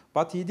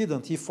 But he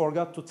didn't. He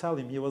forgot to tell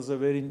him. He was a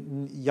very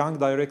young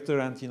director,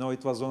 and you know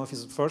it was one of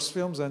his first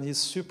films, and he's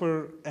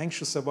super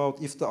anxious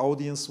about if the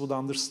audience would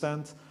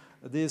understand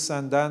this,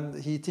 and then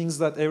he thinks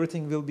that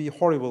everything will be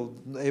horrible.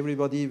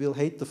 Everybody will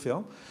hate the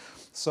film.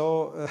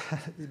 So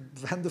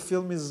when the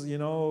film is, you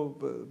know,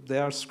 they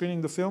are screening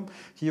the film,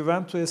 he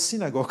went to a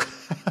synagogue.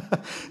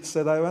 He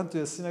said, I went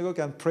to a synagogue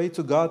and prayed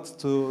to God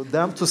to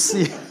them to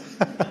see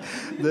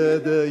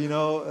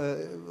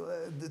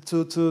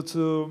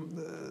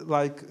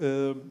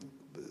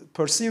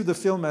perceive the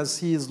film as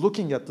he is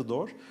looking at the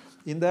door.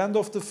 In the end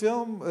of the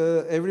film,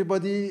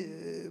 everybody,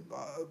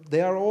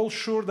 they are all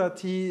sure that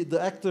the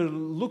actor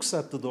looks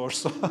at the door,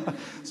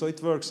 so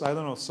it works. I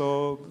don't know.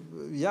 So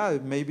yeah,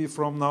 maybe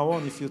from now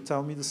on, if you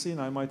tell me the scene,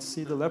 I might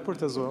see the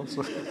leopard as well.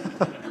 So.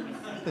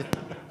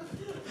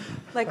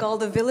 Like all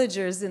the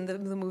villagers in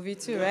the movie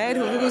too, right?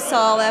 Who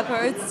saw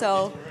leopards,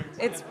 so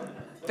it's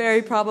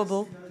very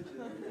probable.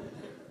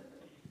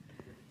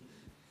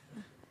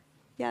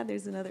 Yeah,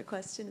 there's another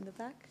question in the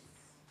back.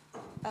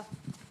 Oh.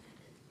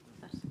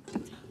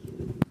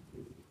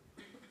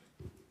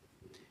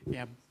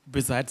 Yeah,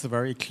 besides the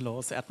very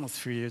close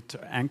atmosphere to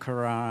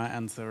Ankara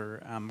and the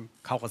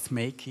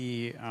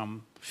Kaurismäki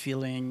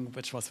feeling,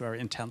 which was very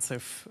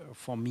intensive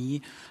for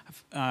me,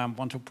 I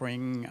want to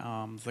bring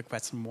the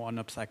question more in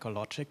a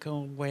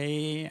psychological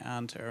way.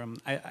 And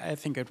I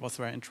think it was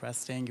very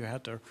interesting. You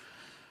had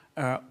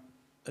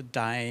a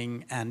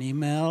dying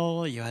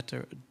animal. You had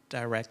a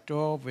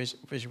director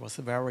which was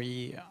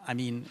very, I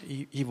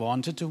mean, he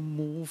wanted to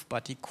move,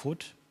 but he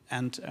could.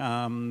 And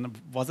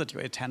was it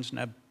your intention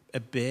a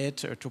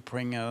bit to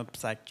bring a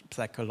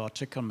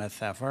psychological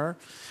metaphor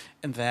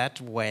in that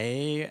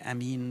way? I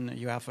mean,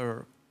 you have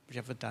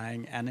a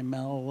dying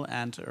animal,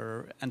 and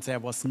there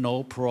was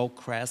no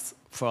progress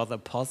further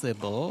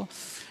possible.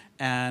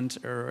 And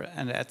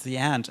at the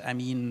end, I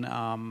mean,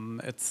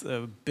 it's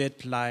a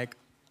bit like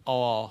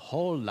our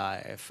whole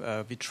life.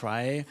 We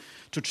try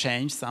to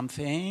change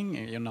something,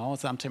 you know,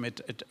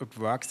 sometimes it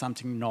works,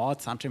 something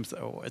not, sometimes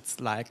it's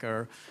like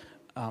a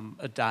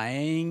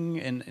dying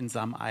in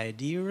some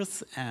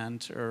ideas,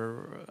 and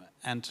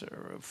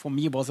for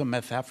me it was a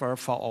metaphor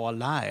for our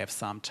life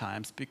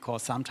sometimes,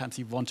 because sometimes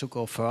we want to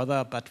go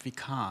further but we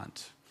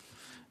can't.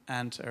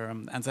 And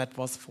that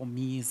was for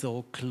me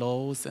so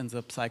close in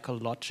the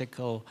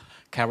psychological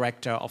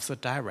character of the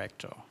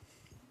director.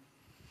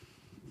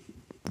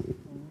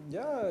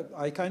 Yeah,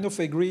 I kind of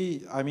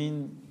agree. I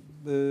mean,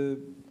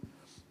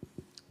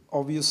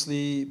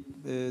 obviously,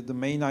 the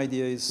main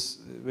idea is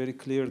very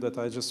clear that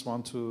I just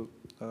want to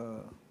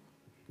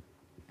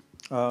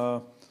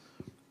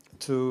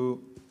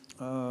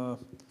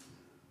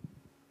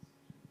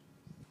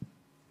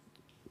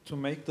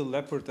make the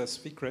leopard as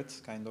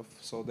Fikret, kind of.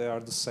 So they are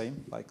the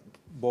same, like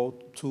both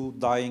two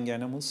dying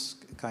animals,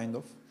 kind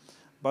of.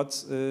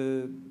 But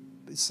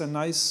it's a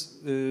nice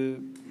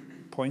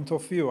point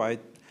of view. I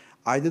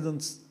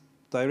didn't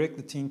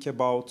directly think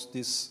about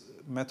this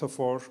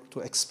metaphor to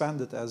expand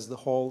it as the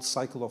whole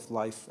cycle of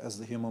life as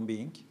the human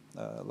being.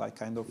 Like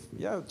kind of,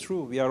 yeah,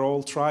 true, we are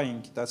all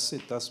trying, that's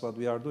it, that's what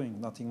we are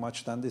doing, nothing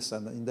much than this,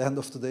 and in the end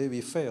of the day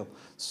we fail.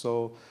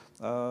 So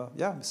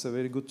yeah, it's a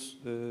very good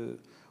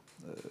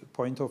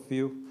point of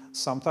view.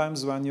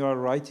 Sometimes when you are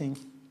writing,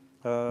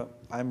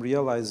 I'm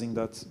realizing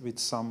that with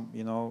some,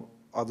 you know,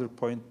 other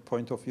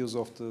point of views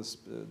of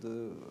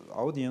the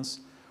audience,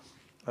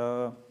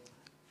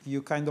 you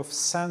kind of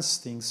sense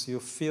things, you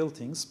feel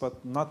things,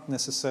 but not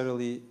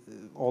necessarily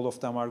all of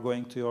them are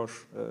going to your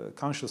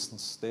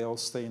consciousness. They all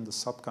stay in the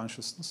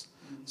subconsciousness.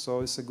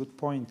 So it's a good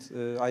point.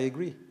 I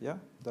agree. Yeah,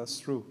 that's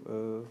true.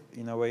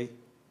 In a way,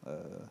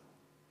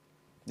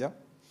 yeah.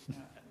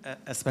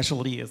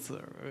 Especially it's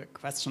a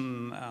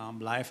question,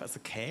 life as a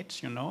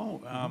cage, you know.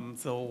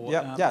 So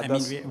yeah, I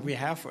mean, we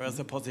have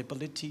the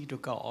possibility to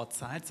go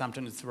outside.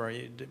 Sometimes it's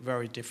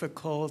very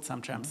difficult.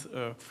 Sometimes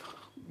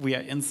we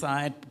are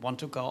inside, want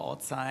to go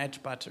outside,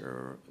 but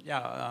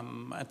yeah,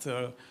 it's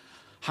a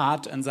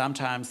hard and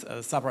sometimes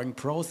a suffering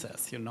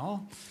process, you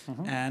know.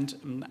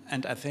 And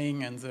I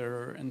think in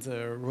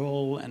the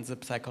role and the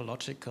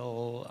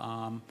psychological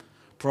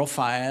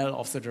profile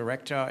of the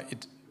director,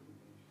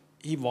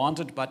 he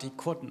wanted, but he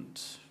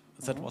couldn't.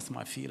 That was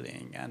my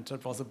feeling, and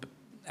that was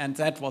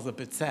a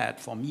bit sad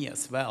for me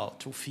as well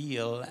to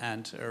feel,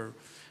 and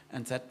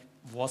that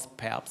was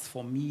perhaps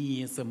for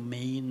me the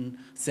main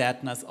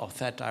sadness of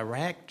that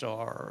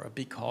director,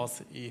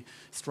 because he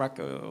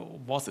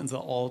was in the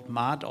old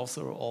mud of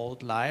the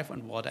old life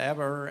and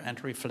whatever,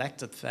 and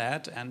reflected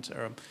that, and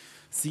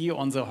see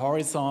on the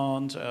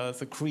horizon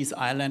the Greece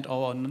island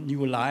or a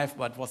new life,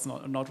 but was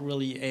not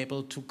really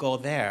able to go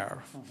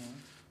there.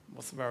 It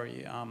was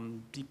very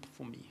deep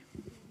for me.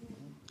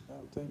 Yeah,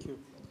 thank you.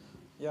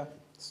 Yeah,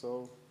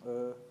 so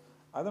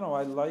I don't know,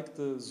 I like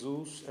the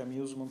zoos,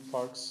 amusement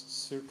parks,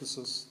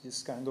 circuses.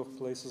 These kind of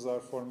places are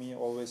for me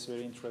always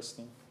very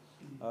interesting.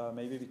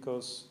 Maybe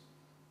because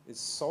it's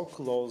so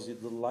close,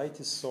 the light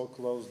is so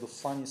close, the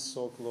fun is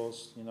so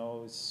close, you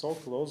know, it's so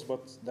close,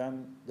 but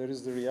then there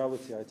is the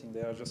reality. I think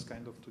they are just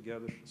kind of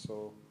together.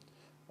 So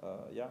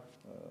yeah,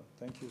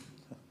 thank you.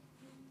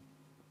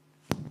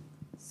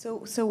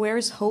 So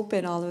where's hope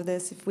in all of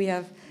this? If we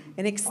have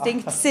an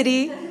extinct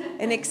city,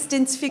 an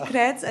extinct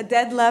Fikret, a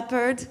dead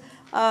leopard,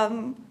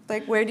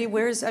 like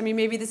where's, I mean,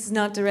 maybe this is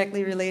not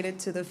directly related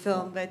to the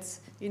film, but,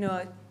 you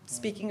know,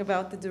 speaking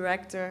about the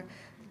director,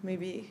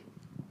 maybe.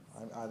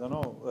 I don't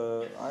know,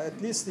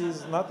 at least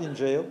he's not in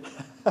jail.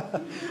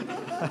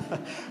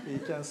 He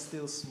can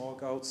still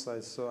smoke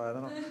outside, so I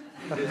don't know.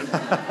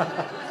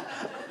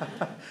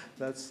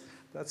 That's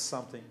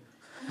something.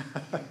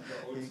 The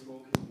old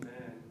smoking man.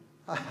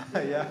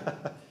 Yeah.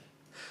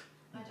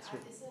 But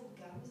isn't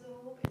Gamze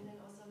and then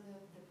also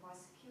the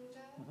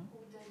prosecutor who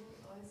then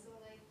also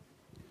like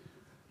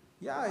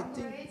Yeah, I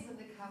think. in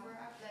the cover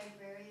up like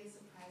very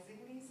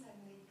surprisingly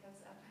suddenly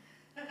comes up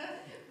with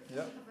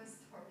Yeah. a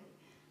story.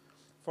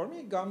 For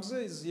me,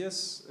 Gamze is,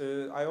 yes,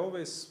 I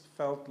always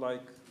felt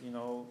like, you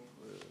know,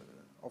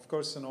 of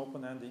course an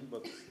open ending,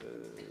 but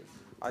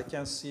I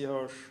can see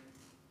her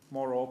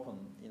more open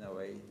in a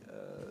way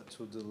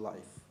to the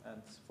life.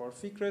 And for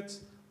Fikret,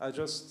 I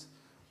just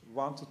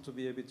wanted to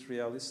be a bit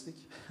realistic.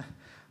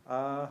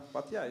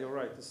 But yeah, you're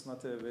right, it's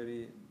not a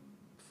very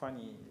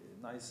funny,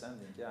 nice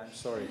ending. Yeah, I'm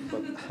sorry,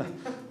 but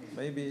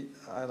maybe,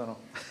 I don't know.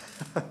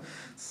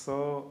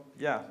 So,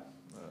 yeah.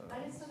 But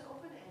it's an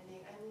open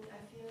ending. I mean, I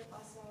feel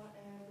also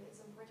it's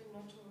important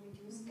not to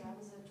reduce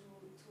Gamze to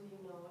you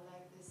know,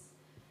 like this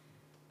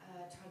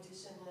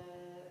traditional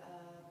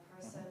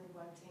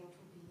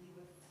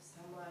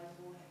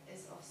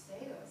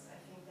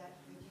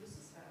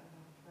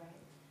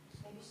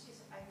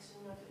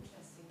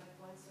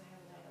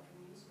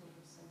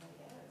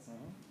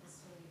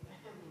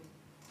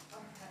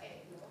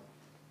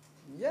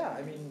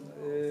I mean,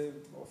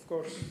 of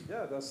course,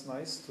 yeah, that's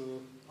nice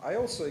to. I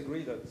also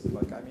agree that,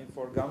 like, I mean,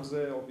 for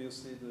Gamze,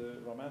 obviously the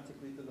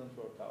romantically didn't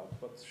work out,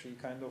 but she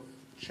kind of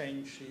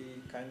changed.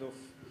 She kind of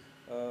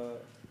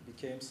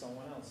became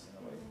someone else in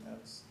a way.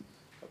 And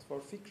but for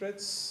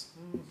Fikret,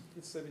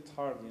 it's a bit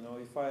hard, you know.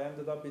 If I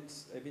ended up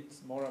a bit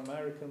more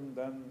American,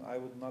 then I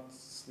would not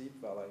sleep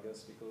well, I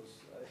guess, because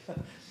I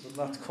would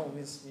not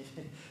convince me,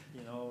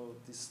 you know,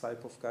 this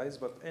type of guys.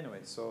 But anyway,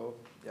 so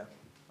yeah.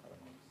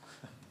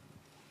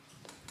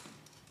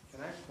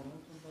 Can I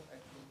comment on that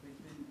actually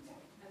quickly?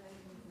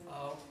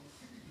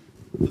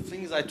 The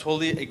thing is, I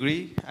totally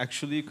agree,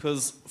 actually,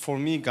 because for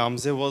me,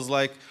 Gamze was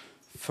like,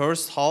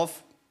 first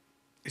half,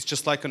 it's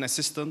just like an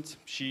assistant.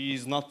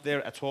 She's not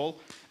there at all.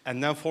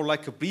 And then for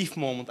like a brief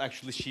moment,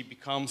 actually, she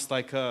becomes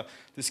like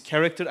this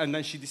character, and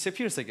then she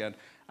disappears again.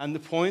 And the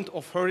point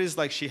of her is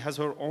like she has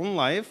her own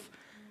life.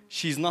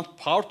 She's not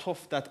part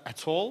of that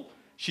at all.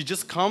 She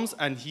just comes,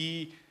 and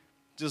he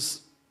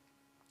just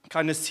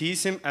kind of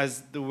sees him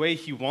as the way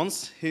he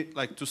wants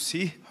like to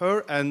see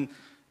her,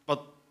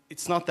 but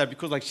it's not that,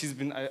 because like she's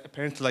been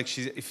apparently like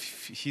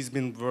if he's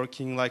been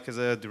working like as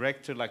a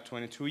director like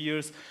 22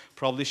 years,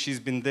 probably she's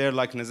been there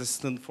like an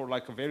assistant for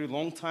like a very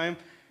long time.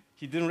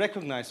 He didn't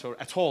recognize her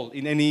at all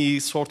in any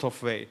sort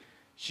of way.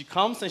 She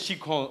comes and she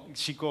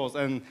goes,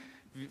 and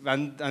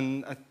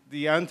at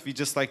the end we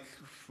just like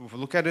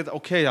look at it.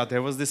 Okay, yeah,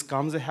 there was this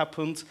Gamze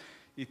happened.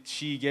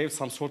 She gave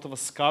some sort of a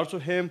scar to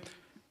him.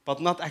 But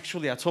not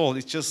actually at all.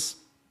 It's just,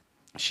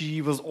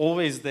 she was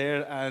always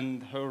there,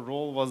 and her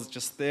role was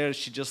just there.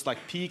 She just like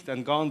peaked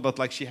and gone, but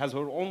like she has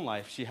her own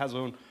life. She has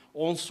her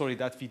own story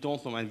that we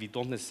don't know, and we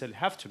don't necessarily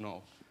have to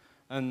know.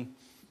 And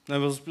I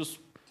was just,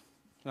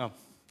 yeah,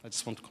 I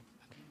just want to comment.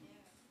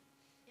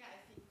 Yeah,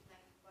 I think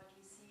like what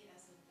we see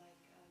as a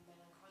like a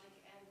melancholic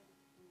end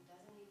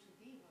doesn't need to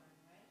be one,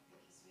 right?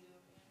 Because we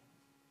don't.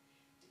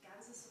 The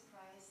Ganze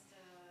surprised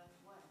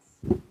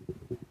once.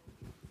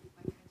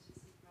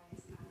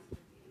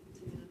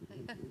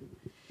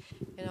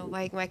 You know,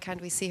 why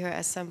can't we see her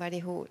as somebody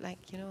who,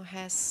 like, you know,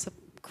 has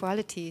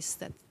qualities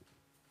that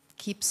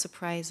keep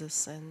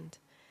surprises, and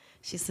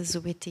she's this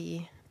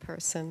witty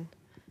person,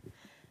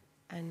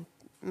 and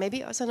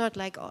maybe also not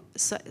like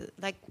so,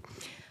 like,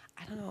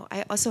 I don't know.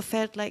 I also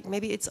felt like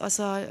maybe it's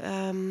also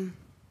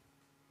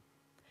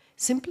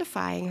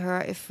simplifying her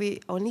if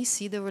we only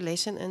see the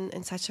relation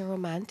in such a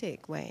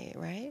romantic way,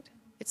 right?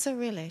 It's a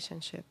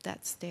relationship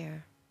that's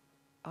there,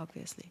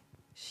 obviously.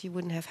 She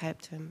wouldn't have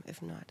helped him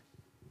if not.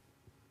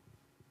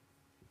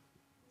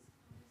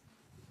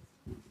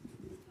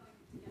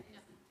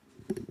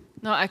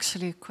 No,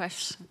 actually, a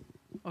question.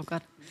 Oh,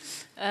 God.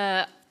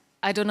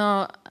 I don't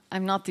know.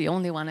 I'm not the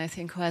only one, I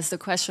think, who has the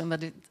question,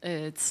 but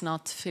it's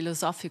not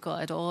philosophical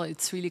at all.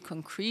 It's really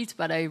concrete,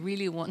 but I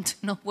really want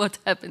to know what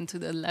happened to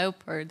the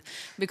leopard.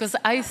 Because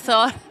I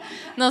thought...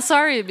 No,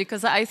 sorry,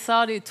 because I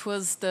thought it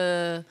was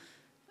the...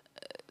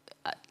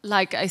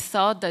 Like, I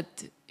thought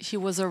that he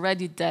was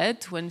already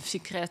dead when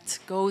Fikret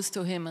goes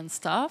to him and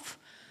stuff,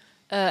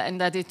 and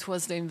that it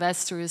was the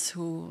investors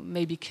who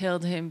maybe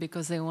killed him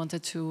because they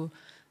wanted to...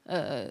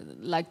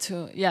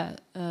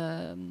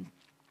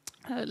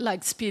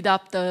 like speed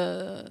up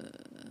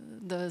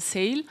the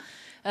sale,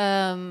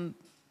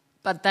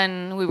 but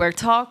then we were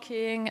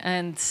talking,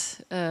 and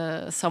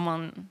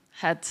someone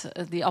had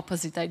the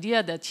opposite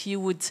idea, that he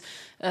would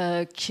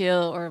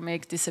kill or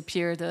make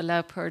disappear the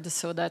leopard,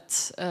 so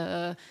that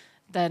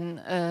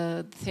then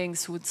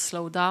things would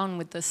slow down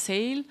with the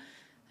sale.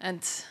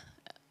 And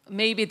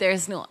maybe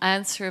there's no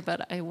answer,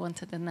 but I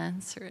wanted an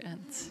answer,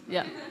 and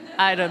yeah,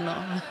 I don't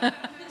know.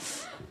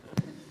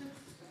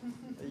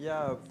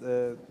 Yeah,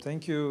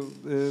 thank you.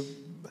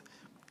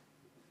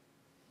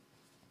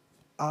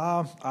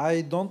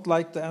 I don't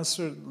like to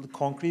answer the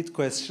concrete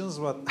questions,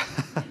 but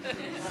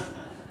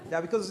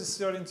yeah, because it's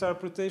your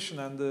interpretation,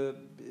 and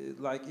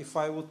like if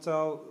I would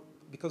tell,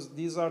 because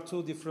these are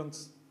two different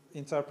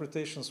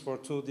interpretations for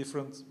two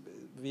different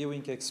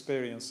viewing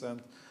experience,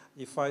 and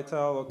if I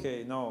tell,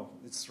 okay, no,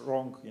 it's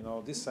wrong, you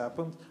know, this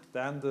happened,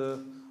 then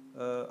the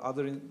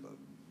other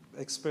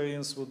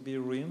experience would be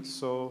ruined.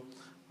 So.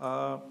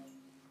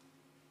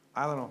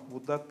 I don't know.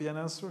 Would that be an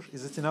answer?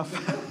 Is it enough?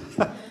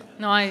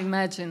 No, I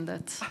imagine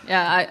that.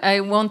 Yeah,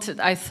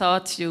 I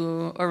thought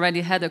you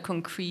already had a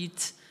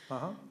concrete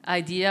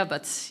idea,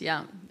 but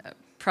yeah,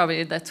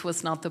 probably that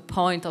was not the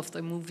point of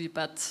the movie.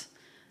 But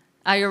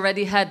I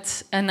already had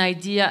an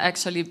idea,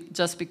 actually,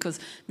 just because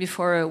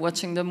before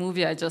watching the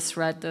movie, I just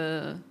read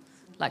the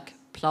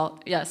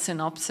plot,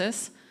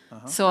 synopsis.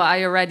 So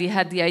I already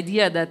had the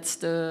idea that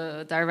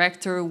the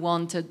director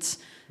wanted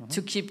to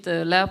keep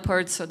the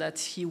leopard so that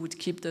he would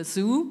keep the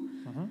zoo.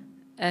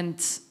 And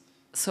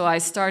so I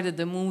started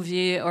the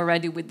movie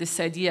already with this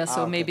idea,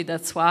 so maybe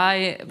that's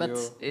why, but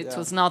it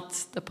was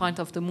not the point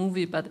of the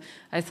movie, but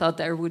I thought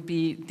there would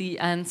be the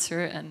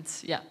answer, and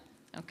yeah,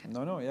 okay.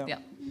 Yeah.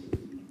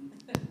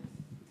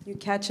 You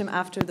catch him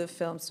after the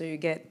film, so you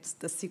get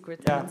the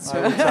secret Yeah, answer.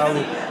 I will tell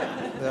you.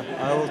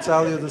 Yeah, I will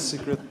tell you the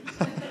secret.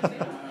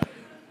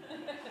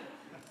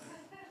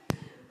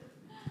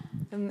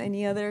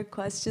 Any other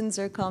questions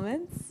or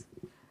comments?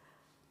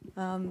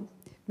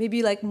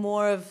 Maybe like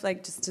more of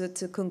like just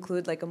to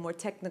conclude, like a more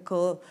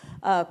technical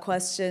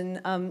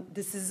question.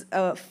 This is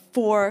a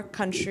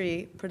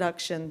 4-country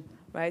production,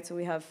 right? So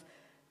we have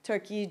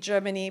Turkey,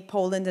 Germany,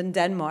 Poland, and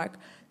Denmark.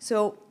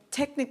 So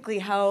technically,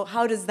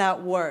 how does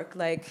that work?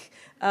 Like,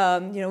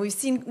 you know,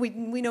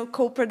 we know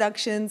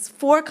co-productions.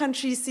 4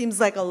 countries seems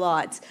like a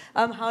lot.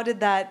 How did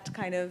that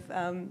kind of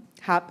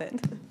happen?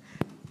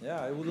 Yeah,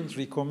 I wouldn't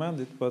recommend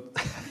it, but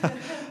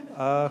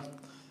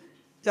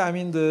yeah, I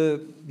mean,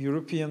 the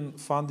European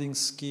funding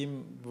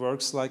scheme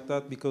works like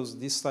that because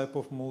this type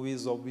of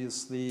movies,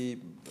 obviously,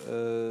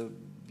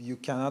 you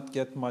cannot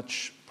get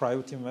much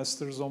private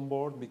investors on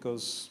board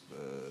because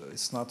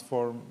it's not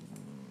for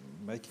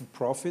making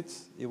profit,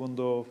 even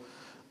though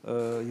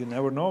you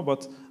never know.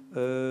 But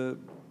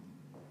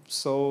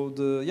so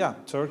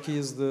Turkey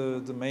is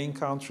the main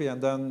country, and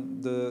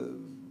then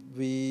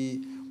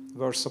we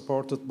were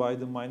supported by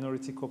the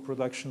minority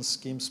co-production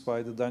schemes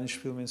by the Danish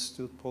Film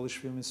Institute, Polish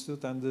Film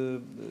Institute, and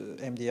the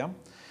MDM.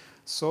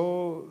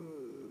 So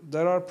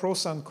there are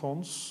pros and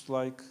cons.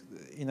 Like,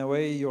 in a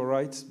way, you're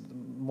right.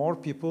 More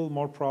people,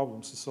 more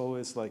problems. It's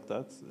always like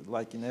that,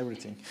 like in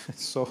everything.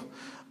 So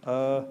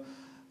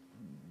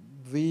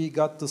we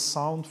got the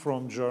sound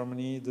from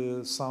Germany.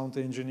 The sound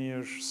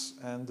engineers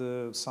and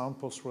the sound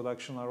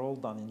post-production are all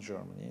done in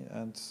Germany.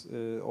 And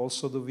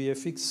also the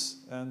VFX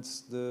and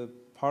the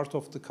part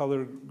of the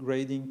color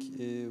grading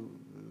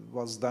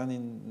was done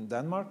in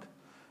Denmark,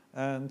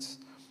 and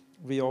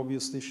we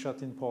obviously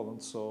shot in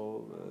Poland,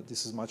 so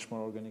this is much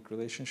more organic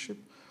relationship.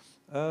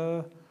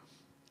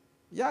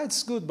 Yeah,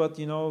 it's good, but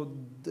you know,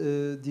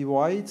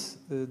 divide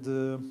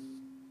the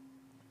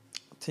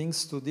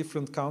things to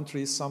different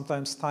countries,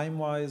 sometimes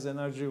time-wise,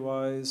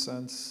 energy-wise,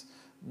 and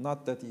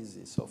not that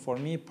easy. So for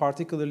me,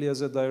 particularly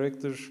as a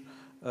director,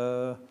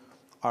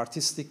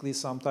 artistically,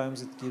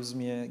 sometimes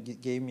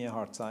it gave me a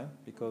hard time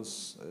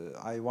because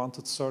I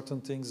wanted certain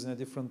things in a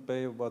different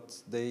way, but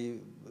they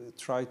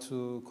tried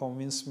to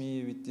convince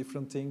me with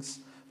different things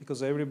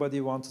because everybody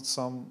wanted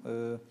some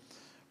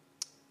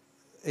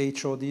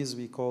HODs,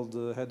 we call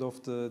the head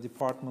of the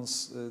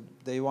departments.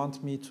 They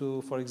want me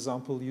to, for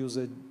example, use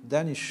a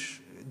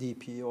Danish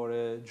DP or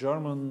a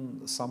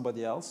German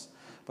somebody else.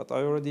 But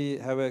I already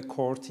have a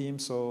core team,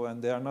 so,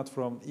 and they are not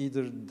from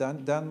either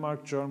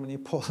Denmark, Germany,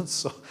 Poland,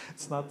 so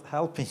it's not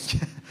helping.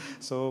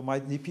 So my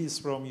DP is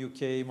from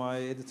UK, my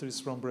editor is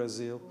from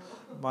Brazil,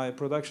 my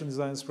production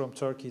design is from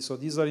Turkey. So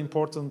these are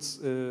important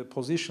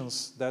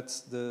positions that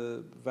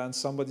when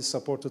somebody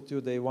supported you,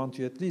 they want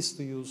you at least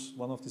to use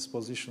one of these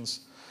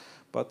positions.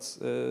 But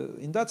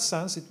in that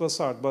sense, it was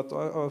hard. But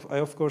I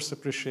of course,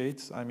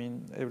 appreciate, I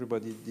mean,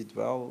 everybody did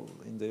well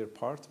in their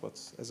part. But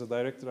as a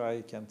director,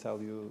 I can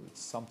tell you it's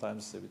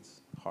sometimes a bit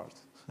hard.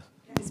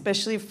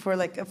 Especially for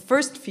like a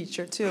first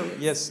feature, too.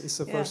 Yes,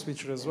 it's a first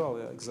feature as well.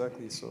 Yeah,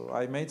 exactly. So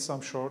I made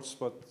some shorts,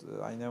 but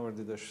I never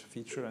did a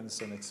feature, and it's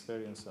an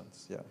experience. And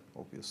yeah,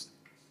 obviously.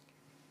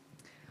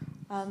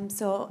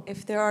 So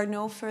if there are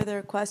no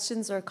further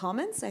questions or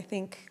comments, I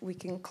think we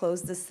can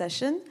close this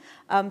session.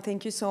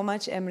 Thank you so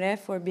much, Emre,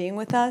 for being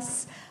with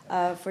us,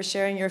 for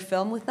sharing your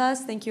film with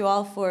us. Thank you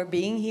all for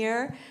being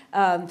here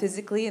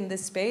physically in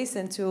this space,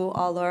 and to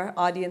all our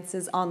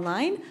audiences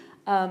online.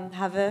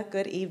 Have a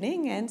good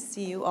evening, and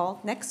see you all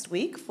next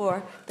week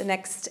for the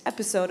next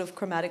episode of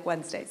Chromatic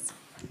Wednesdays.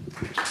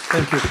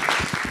 Thank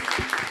you.